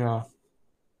want,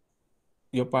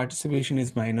 your participation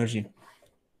is my energy.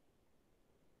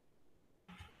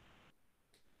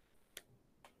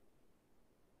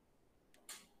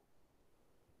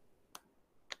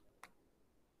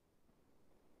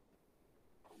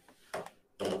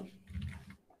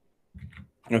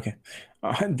 Okay.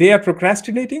 They are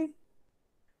procrastinating?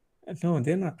 No,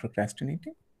 they're not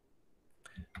procrastinating.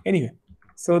 Anyway,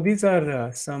 so these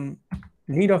are some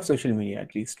need of social media,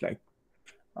 at least. Like,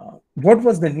 what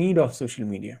was the need of social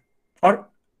media? Or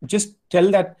just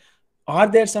tell that, are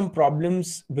there some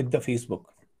problems with the Facebook?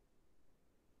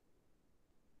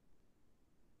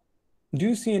 Do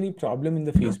you see any problem in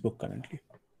the Facebook currently?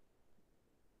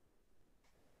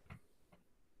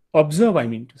 Observe, I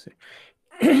mean to say.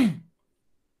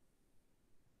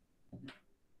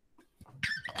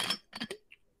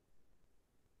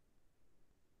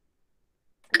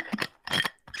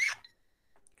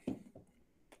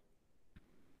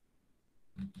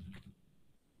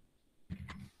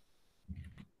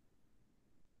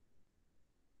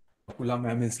 Pula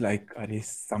ma'am is like, are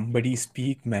somebody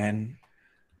speak, man.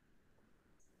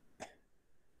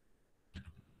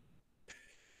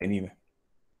 Anyway,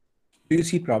 do you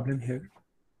see problem here?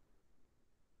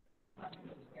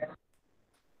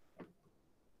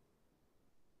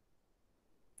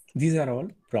 These are all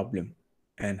problem.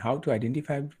 And how to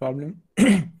identify the problem?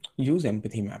 Use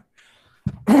empathy map.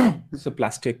 This is a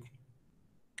plastic.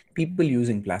 People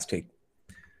using plastic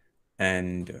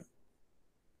and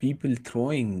people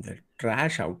throwing the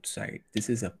trash outside. This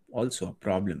is also a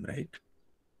problem, right?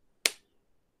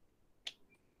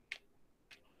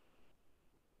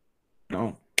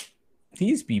 No,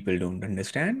 these people don't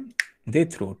understand. They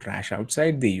throw trash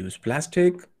outside. They use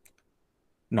plastic.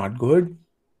 Not good.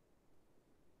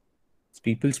 It's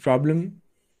people's problem.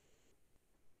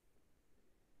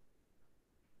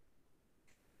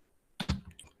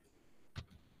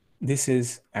 This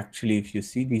is actually, if you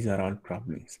see, these are all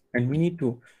problems. And we need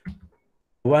to,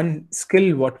 one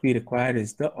skill what we require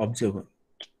is the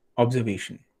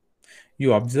observation.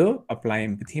 You observe, apply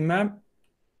empathy map,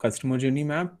 customer journey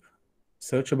map,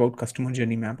 search about customer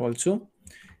journey map also,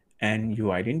 and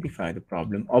you identify the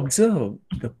problem. Observe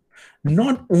the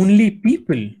not only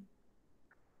people,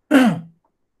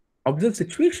 observe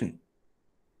situation,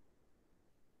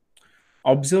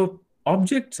 observe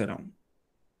objects around.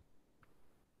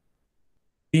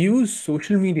 We use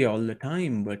social media all the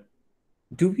time, but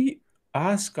do we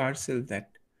ask ourselves that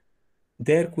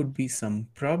there could be some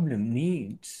problem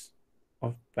needs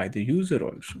of by the user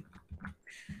also?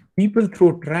 People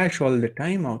throw trash all the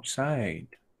time outside.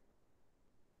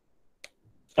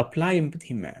 Apply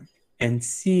empathy map and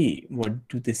see what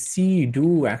do the C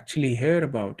do actually hear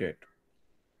about it.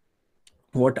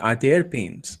 What are their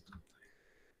pains?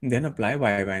 Then apply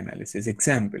why analysis.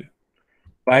 Example,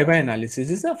 why analysis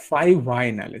is a 5 why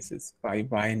analysis.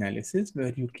 5 why analysis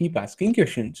where you keep asking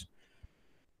questions.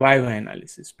 Why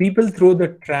analysis. People throw the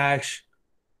trash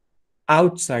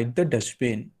outside the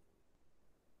dustbin.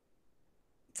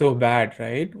 So bad,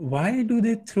 right? Why do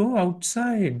they throw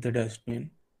outside the dustbin?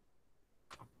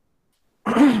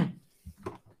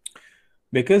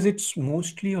 Because it's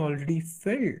mostly already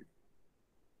filled.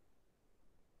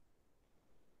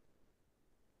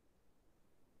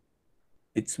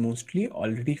 It's mostly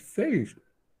already filled.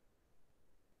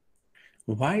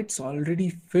 Why it's already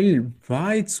filled?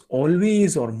 Why it's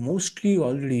always or mostly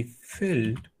already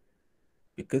filled?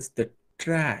 Because the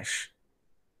trash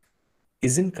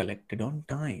isn't collected on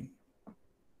time.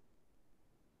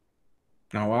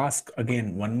 Now ask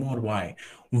again one more why.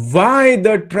 Why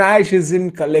the trash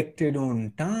isn't collected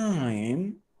on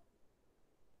time?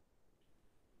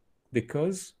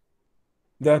 Because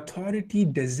the authority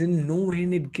doesn't know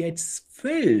when it gets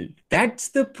filled. That's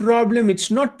the problem. It's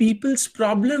not people's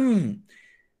problem.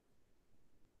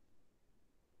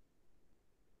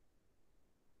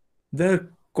 The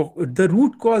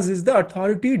root cause is the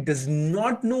authority does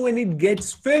not know when it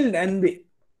gets filled. And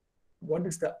what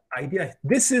is the idea?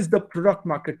 This is the product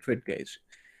market fit, guys.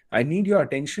 I need your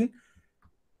attention.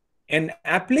 An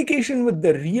application with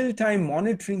the real-time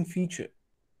monitoring feature.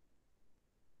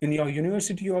 In your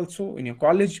university also, in your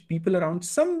college, people around,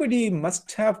 somebody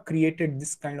must have created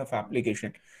this kind of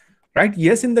application, right?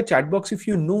 Yes, in the chat box, if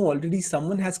you know already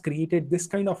someone has created this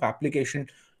kind of application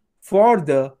for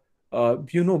the,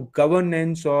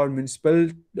 governance or municipal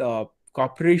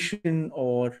corporation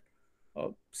or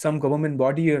some government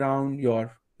body around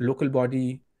your local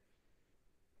body.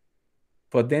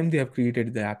 For them, they have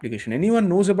created the application. Anyone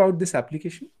knows about this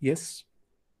application? Yes.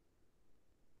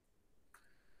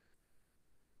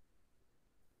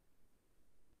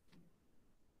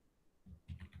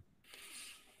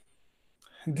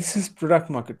 This is product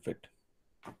market fit.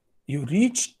 You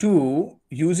reach to,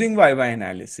 using YY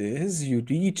analysis, you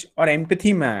reach, or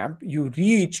empathy map, you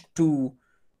reach to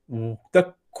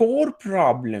the core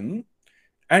problem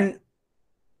and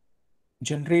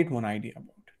generate one idea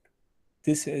about it.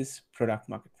 This is product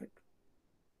market fit.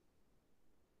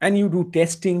 And you do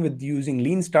testing with using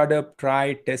lean startup,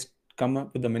 try, test, come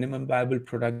up with a minimum viable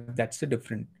product. That's a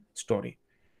different story.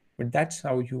 But that's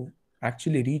how you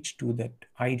actually reach to that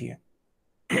idea.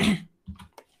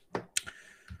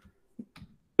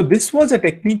 So this was a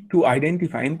technique to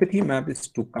identify. Empathy map is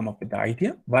to come up with the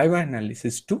idea. YY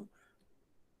analysis to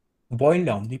boil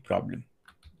down the problem.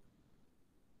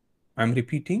 I'm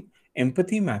repeating,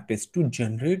 empathy map is to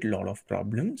generate a lot of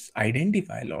problems,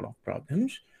 identify a lot of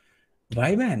problems.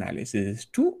 YY analysis is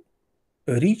to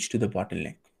reach to the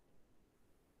bottleneck,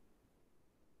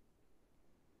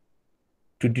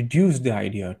 to deduce the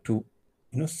idea, to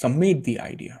summate the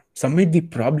idea, summate the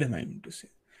problem, I mean to say,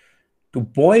 to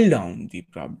boil down the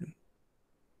problem,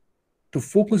 to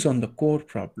focus on the core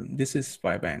problem. This is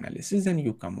YY analysis, and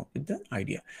you come up with the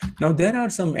idea. Now there are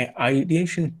some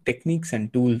ideation techniques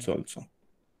and tools also.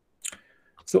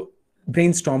 So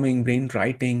brainstorming, brain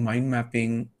writing, mind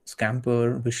mapping,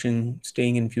 scamper, vision,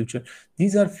 staying in future.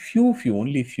 These are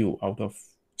only few out of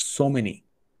so many.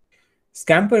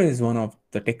 Scamper is one of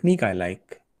the technique I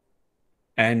like.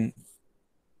 And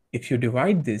if you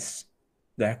divide this,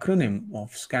 the acronym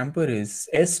of scamper is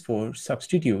S for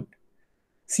substitute,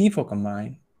 C for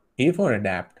combine, A for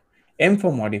adapt, M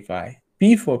for modify,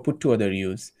 P for put to other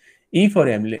use, E for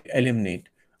eliminate,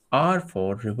 R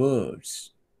for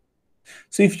reverse.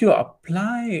 So if you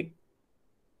apply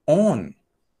on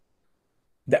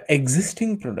the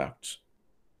existing products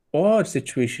or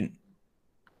situation,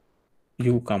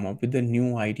 you come up with the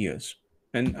new ideas.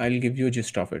 And I'll give you a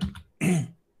gist of it.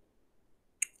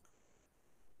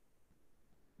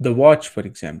 The watch, for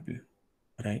example,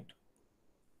 right?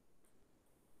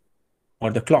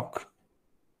 Or the clock.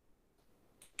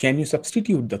 Can you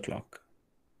substitute the clock?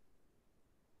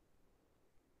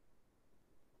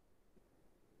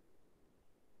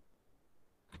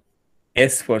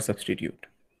 S for substitute.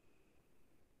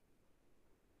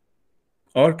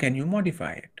 Or can you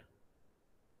modify it?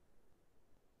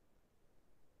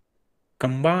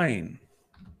 Combine.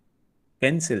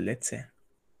 Pencil, let's say.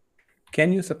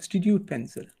 Can you substitute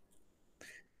pencil?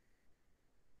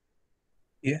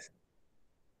 Yes.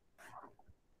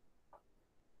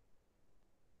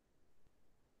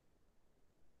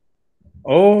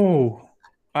 Oh,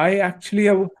 I actually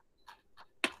have.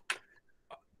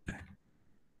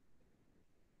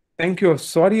 Thank you.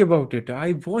 Sorry about it.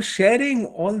 I was sharing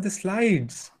all the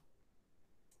slides.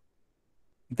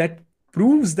 That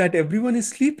proves that everyone is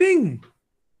sleeping.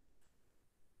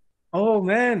 Oh,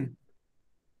 man.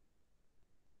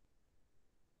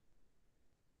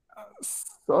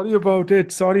 Sorry about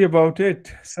it. Sorry about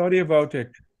it. Sorry about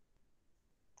it.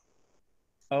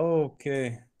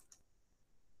 Okay.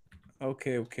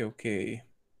 Okay.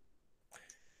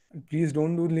 Please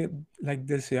don't do like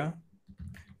this, yeah?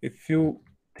 If you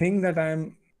think that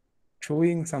I'm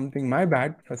showing something, my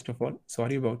bad, first of all.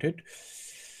 Sorry about it.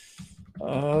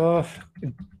 Uh,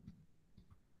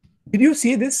 did you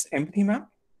see this empathy map?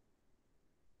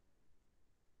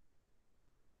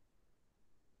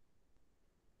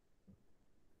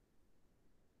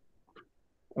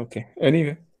 Okay.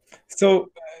 Anyway, so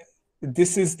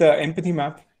this is the empathy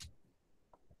map.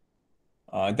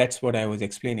 That's what I was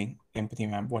explaining. Empathy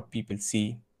map, what people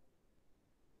see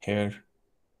here.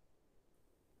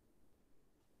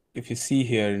 If you see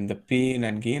here in the pain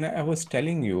and gain, I was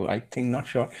telling you, I think, not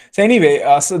sure. So anyway,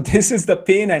 so this is the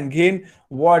pain and gain,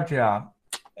 what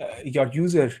your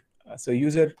user, so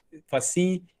user first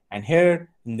see and hear,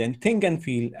 and then think and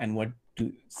feel, and what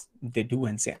do they do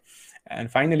and say.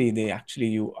 And finally, they actually,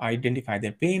 you identify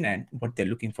their pain and what they're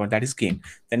looking for, that is gain.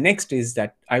 The next is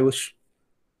that I was,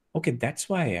 okay, that's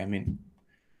why, I mean,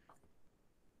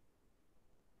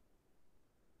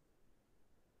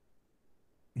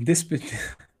 this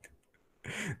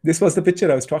this was the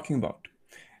picture I was talking about.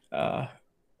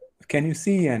 Can you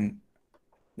see? And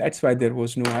that's why there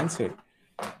was no answer.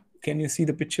 Can you see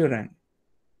the picture? And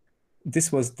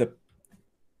this was the,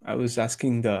 I was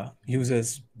asking the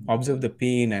users, observe the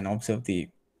pain and observe the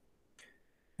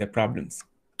problems.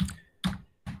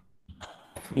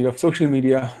 You have social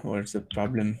media. What's the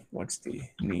problem? What's the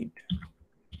need?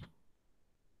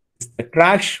 The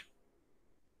trash.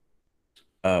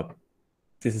 Uh,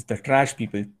 this is the trash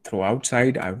people throw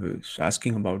outside. I was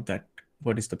asking about that.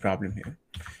 What is the problem here?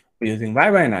 We're using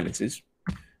Wi-Fi analysis.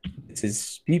 This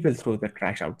is people throw the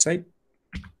trash outside.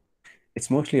 It's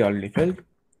mostly already filled.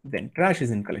 Then trash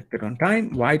isn't collected on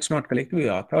time. Why it's not collected?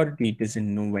 The authority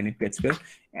doesn't know when it gets filled.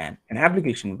 And an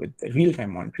application with the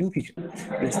real-time monitoring feature.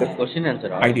 This is the Question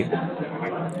answer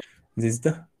idea. This is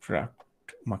the product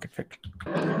market fit.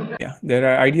 Yeah, there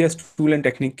are ideas, tool, and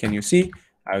technique. Can you see?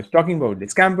 I was talking about the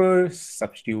scamper,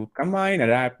 substitute, combine,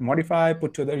 adapt, modify,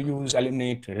 put together, use,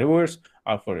 eliminate, reverse,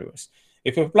 or for reverse.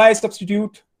 If you apply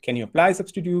substitute, can you apply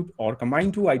substitute or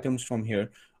combine two items from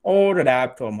here, or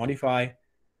adapt or modify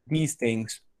these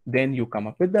things? Then you come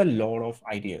up with a lot of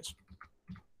ideas.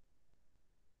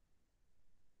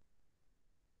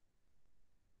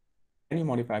 Can you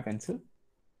modify pencil?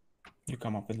 You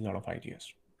come up with a lot of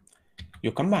ideas.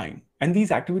 You combine, and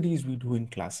these activities we do in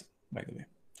class, by the way.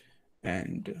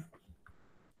 And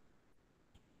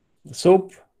the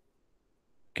soap,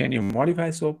 can you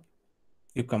modify soap?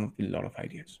 You come up with a lot of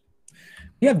ideas.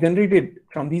 We have generated,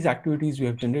 from these activities, we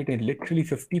have generated literally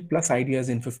 50 plus ideas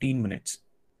in 15 minutes.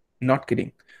 Not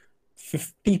kidding.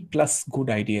 50 plus good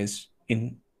ideas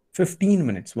in 15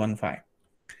 minutes,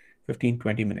 15,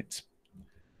 20 minutes.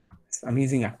 It's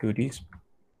amazing activities.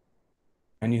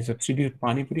 And you substitute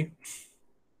Pani Puri?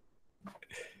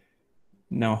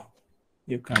 No,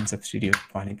 you can't substitute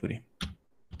Pani Puri.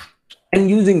 And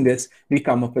using this, we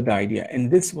come up with the idea. And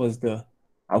this was the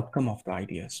outcome of the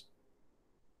ideas.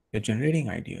 You're generating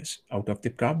ideas out of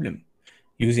the problem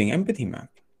using empathy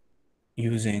map,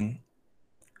 using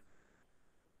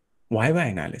Wi-Fi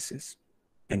analysis,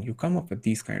 and you come up with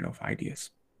these kind of ideas.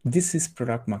 This is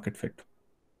product market fit.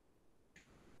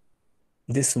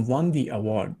 This won the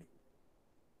award.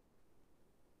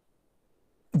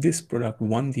 This product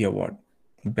won the award,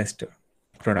 best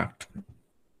product.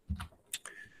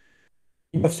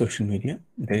 You have social media,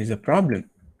 there is a problem,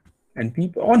 and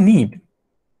people or need,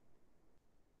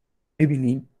 maybe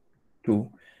need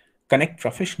to connect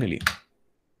professionally.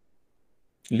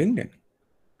 LinkedIn,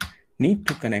 need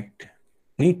to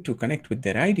connect with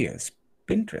their ideas.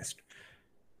 Pinterest,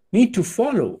 need to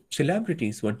follow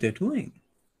celebrities, what they're doing.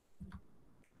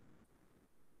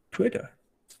 Twitter,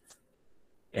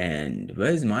 and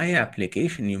where's my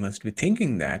application? You must be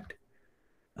thinking that.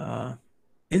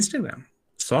 Instagram,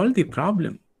 solve the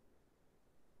problem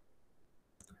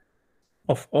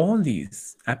of all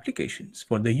these applications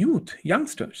for the youth,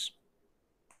 youngsters.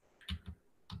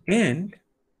 And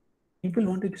people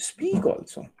wanted to speak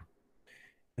also.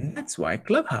 And that's why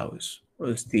Clubhouse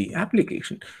was the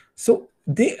application. So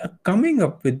they are coming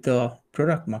up with the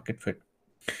product market fit.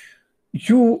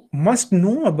 You must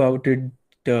know about it,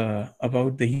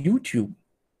 about the YouTube.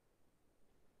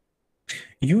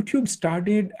 YouTube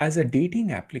started as a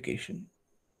dating application.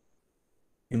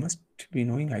 You must be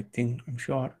knowing, I think, I'm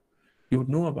sure you would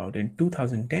know about it in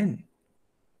 2010.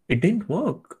 It didn't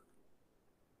work.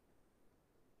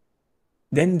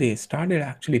 Then they started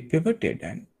actually pivoted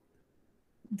and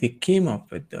they came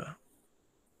up with the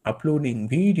uploading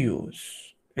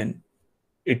videos, and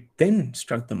it then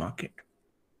struck the market.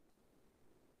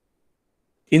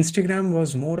 Instagram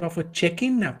was more of a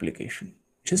check-in application,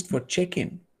 just for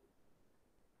check-in.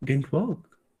 Didn't work.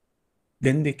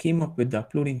 Then they came up with the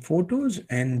uploading photos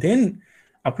and then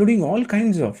uploading all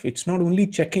kinds of, it's not only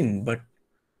check-in, but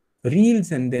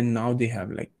reels, and then now they have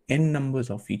like n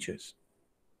numbers of features.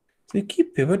 So they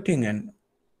keep pivoting and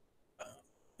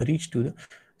reach to the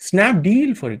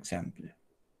Snapdeal, for example.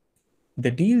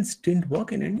 The deals didn't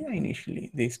work in India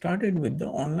initially. They started with the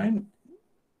online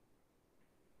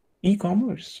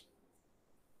e-commerce.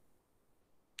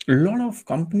 A lot of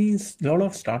companies, a lot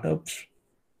of startups,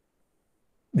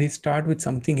 they start with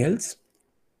something else.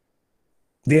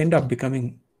 They end up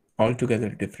becoming altogether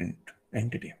different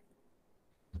entity.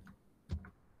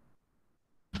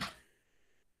 You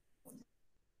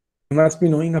must be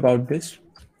knowing about this.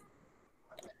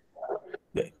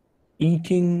 The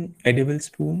eating edible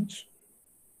spoons.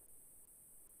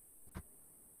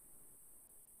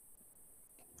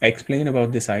 I explained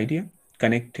about this idea,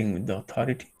 connecting with the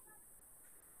authority.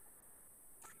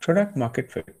 Product market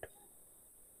fit.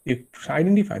 You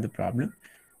identify the problem,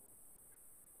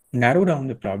 narrow down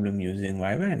the problem using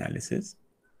Wi-Fi analysis,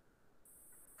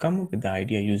 come up with the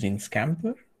idea using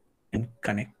Scamper, and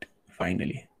connect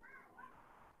finally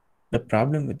the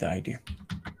problem with the idea.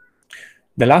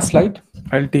 The last slide,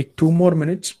 I'll take 2 more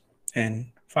minutes and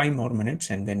 5 more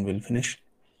minutes and then we'll finish.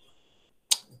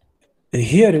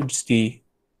 Here it's the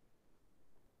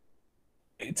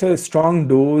it's a strong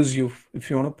dose. If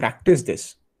you want to practice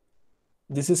this,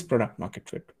 this is product market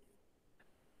fit.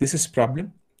 This is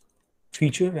problem,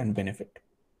 feature, and benefit.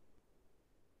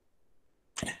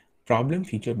 Problem,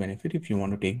 feature, benefit. If you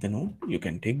want to take the note, you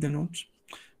can take the notes.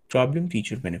 Problem,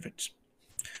 feature, benefits.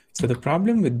 So the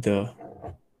problem with the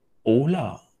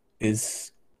Ola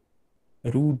is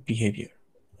rude behavior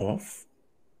of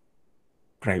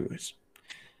drivers.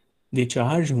 They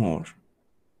charge more.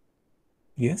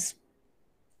 Yes.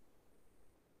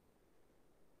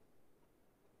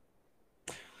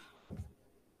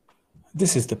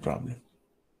 This is the problem.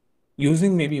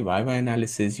 Using maybe YY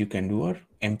analysis, you can do a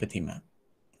empathy map.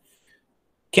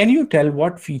 Can you tell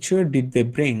what feature did they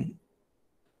bring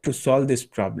to solve this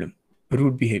problem?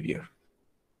 Rude behavior.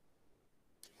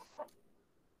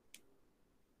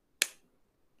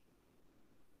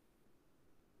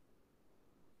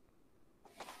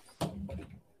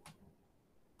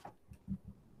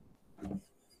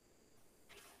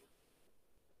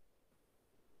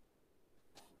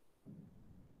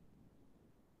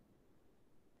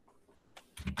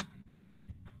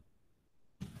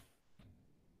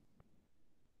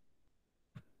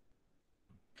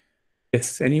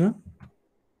 Yes, anyone?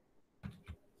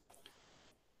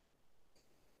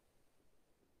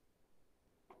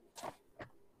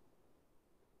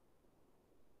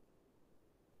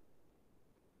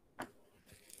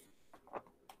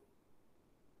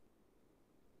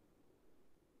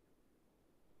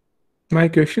 My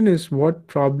question is what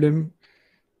problem,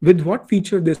 with what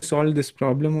feature they solve this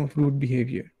problem of rude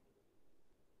behavior?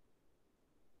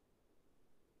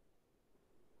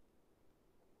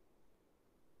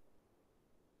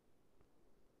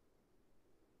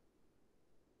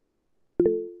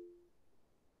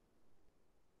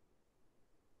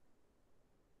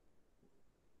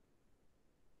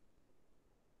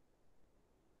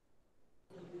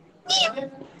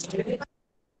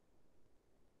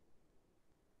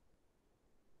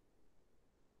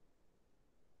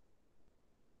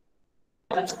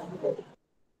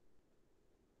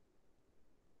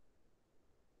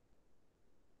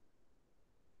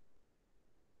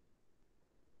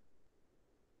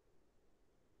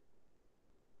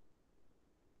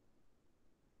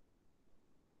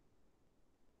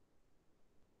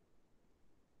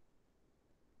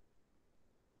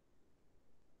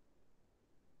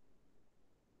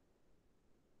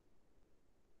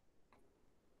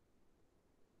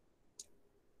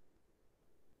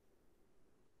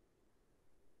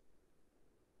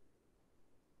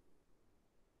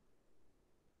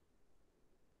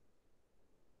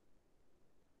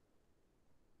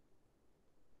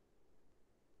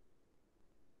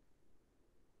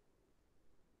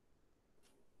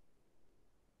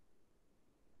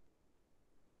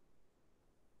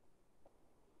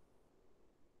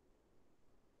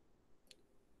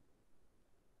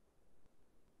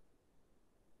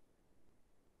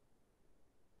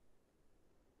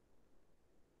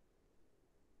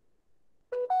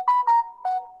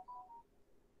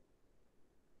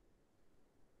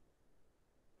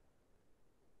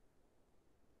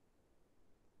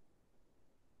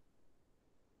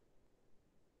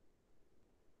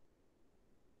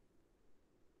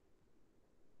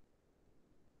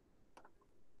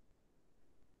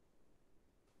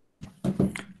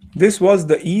 This was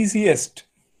the easiest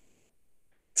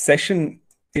session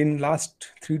in last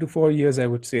 3 to 4 years, I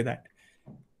would say that.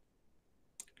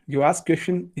 You ask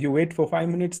question, you wait for 5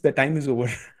 minutes, the time is over.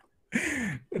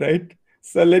 Right?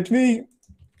 So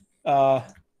uh,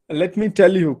 let me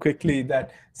tell you quickly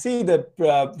that, see, the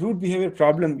root behavior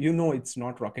problem, it's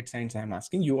not rocket science I'm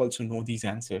asking. You also know these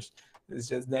answers. It's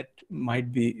just that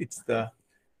might be, it's the,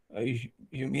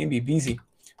 you may be busy.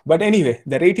 But anyway,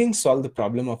 the ratings solve the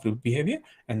problem of root behavior,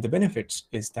 and the benefits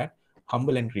is that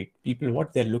humble and greet. People,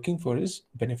 what they're looking for is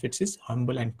benefits is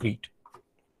humble and greet.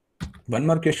 One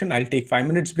more question. I'll take 5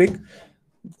 minutes break.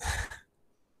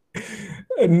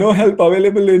 No help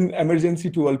available in emergency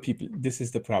to all people. This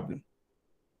is the problem,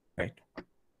 right?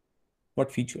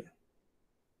 What feature?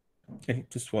 And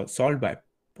it was solved by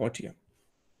Portia.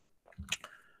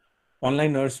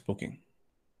 Online nurse booking.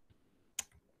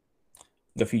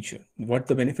 The feature. What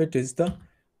the benefit is the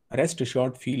rest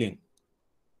assured feeling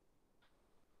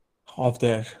of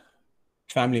their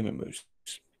family members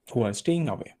who are staying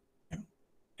away.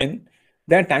 And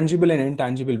there are tangible and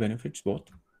intangible benefits both.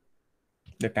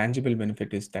 The tangible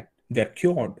benefit is that they're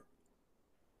cured,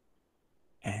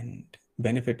 and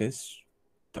benefit is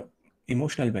the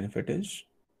emotional benefit is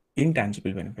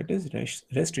intangible benefit is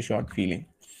rest assured feeling.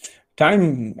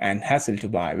 Time and hassle to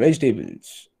buy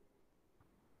vegetables,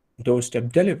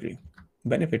 doorstep delivery.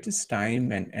 Benefit is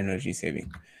time and energy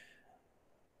saving.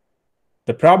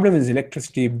 The problem is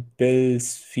electricity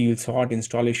bills, feels hot,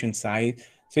 installation size.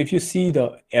 So if you see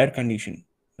the air condition,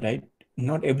 right?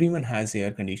 Not everyone has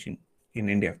air condition in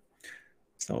India.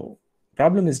 So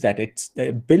problem is that it's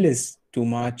the bill is too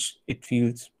much. It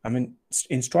feels, I mean,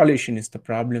 installation is the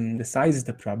problem, the size is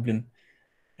the problem,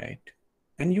 right?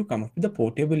 And you come up with the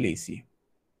portable AC,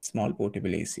 small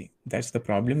portable AC. That's the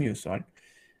problem you solve.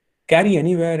 Carry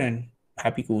anywhere and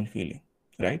happy, cool feeling,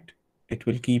 right? It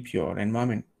will keep your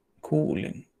environment cool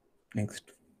in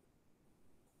next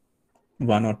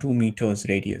 1 or 2 meters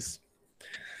radius.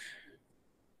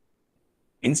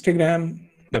 Instagram,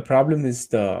 the problem is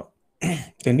the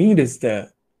need is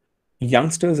the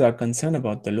youngsters are concerned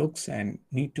about the looks and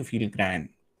need to feel grand.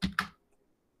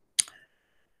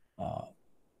 Uh,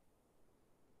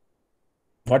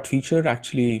 what feature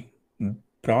actually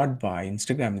brought by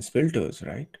Instagram is filters,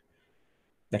 right?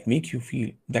 That make you feel,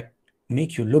 that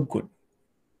make you look good,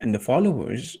 and the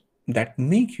followers that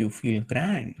make you feel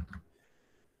grand.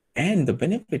 And the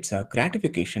benefits are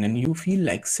gratification, and you feel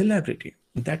like celebrity.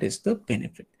 That is the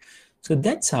benefit. So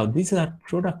that's how these are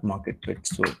product market fit.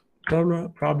 So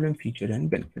problem, feature, and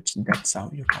benefits. That's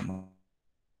how you come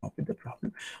up with the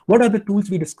problem. What are the tools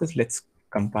we discussed? Let's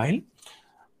compile.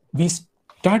 We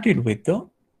started with the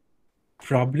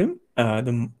problem,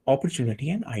 the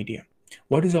opportunity and idea.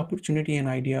 What is opportunity and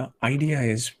idea? Idea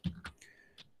is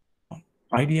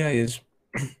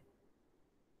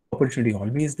opportunity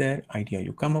always there. Idea,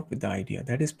 you come up with the idea.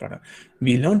 That is product.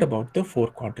 We learned about the 4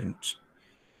 quadrants: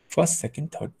 first,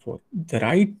 second, third, fourth. The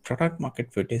right product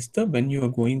market fit is the when you are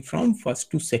going from first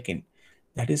to second.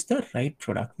 That is the right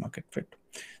product market fit.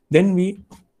 Then we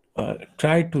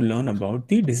tried to learn about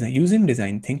the design using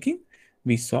design thinking.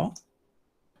 We saw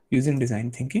using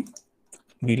design thinking.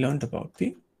 We learned about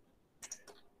the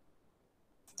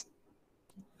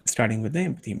starting with the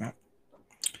empathy map.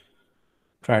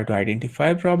 Try to identify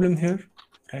a problem here,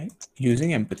 right?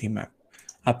 Using empathy map.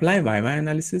 Apply why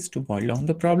analysis to boil down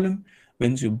the problem.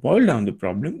 Once you boil down the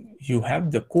problem, you have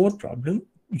the core problem.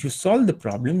 You solve the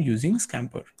problem using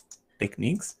scamper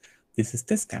techniques. This is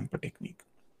the scamper technique.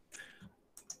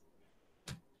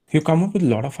 You come up with a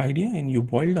lot of idea and you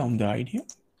boil down the idea,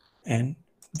 and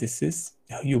this is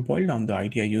how you boil down the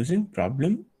idea using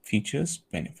problem, features,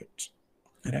 benefits,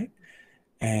 right?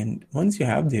 And once you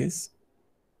have this,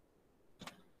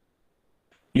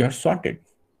 you are sorted.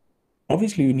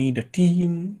 Obviously, you need a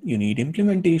team, you need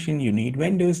implementation, you need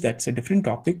vendors. That's a different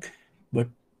topic, but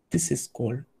this is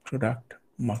called product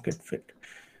market fit.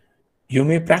 You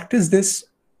may practice this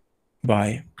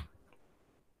by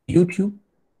YouTube,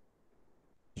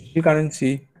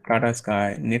 currency, Tata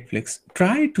Sky, Netflix.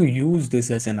 Try to use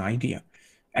this as an idea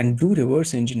and do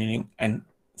reverse engineering and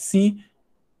see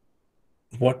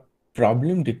what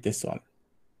problem did they solve.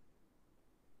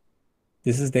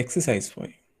 This is the exercise for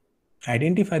you.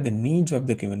 Identify the needs of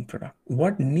the given product.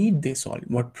 What need they solve?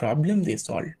 What problem they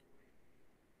solve?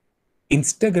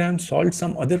 Instagram solved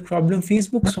some other problem.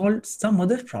 Facebook solved some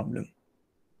other problem.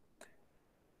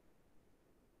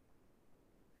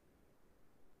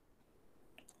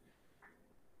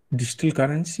 Digital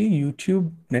currency,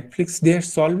 YouTube, Netflix, they are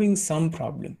solving some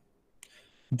problem.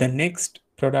 The next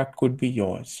product could be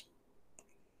yours,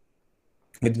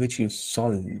 with which you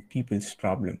solve people's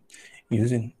problem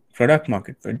using product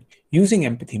market fit, using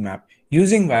empathy map,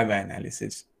 using vibe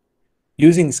analysis,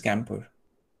 using scamper,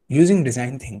 using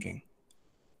design thinking,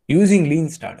 using lean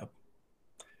startup.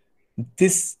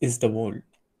 This is the world.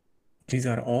 These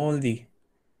are all the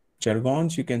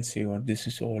jargons you can say, or this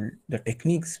is all the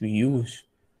techniques we use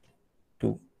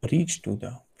to reach to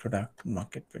the product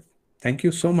market fit. Thank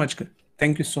you so much.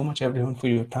 Thank you so much, everyone, for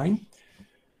your time.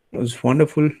 It was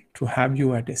wonderful to have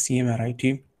you at a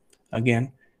CMRIT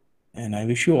again. And I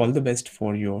wish you all the best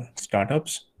for your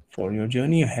startups, for your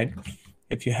journey ahead.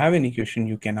 If you have any question,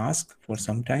 you can ask for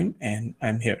some time, and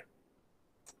I'm here.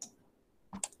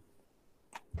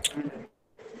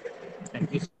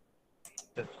 Thank you,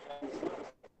 sir.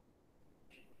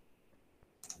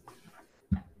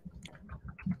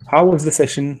 How was the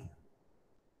session?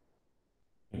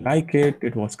 Like it?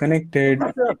 It was connected.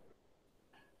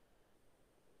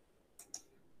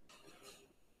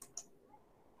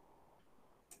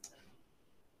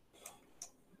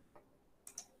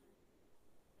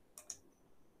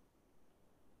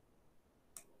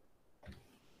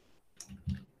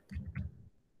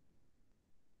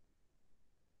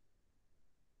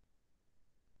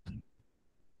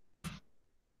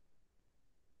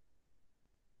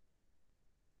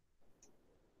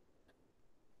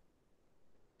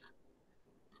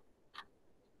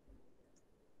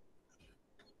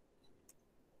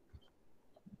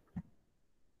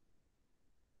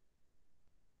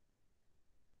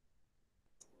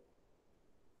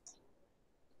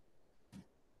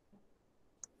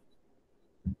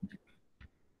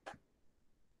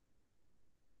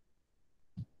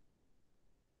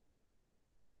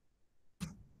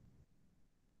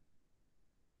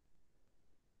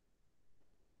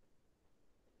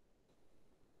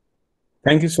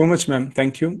 Thank you so much, ma'am.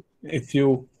 Thank you. If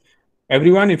you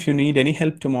Everyone, if you need any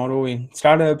help tomorrow in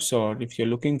startups or if you're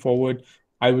looking forward,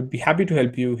 I would be happy to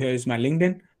help you. Here's my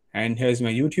LinkedIn and here's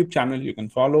my YouTube channel. You can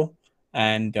follow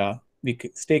and we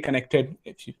stay connected.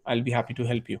 I'll be happy to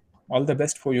help you. All the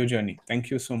best for your journey. Thank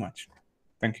you so much.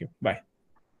 Thank you. Bye.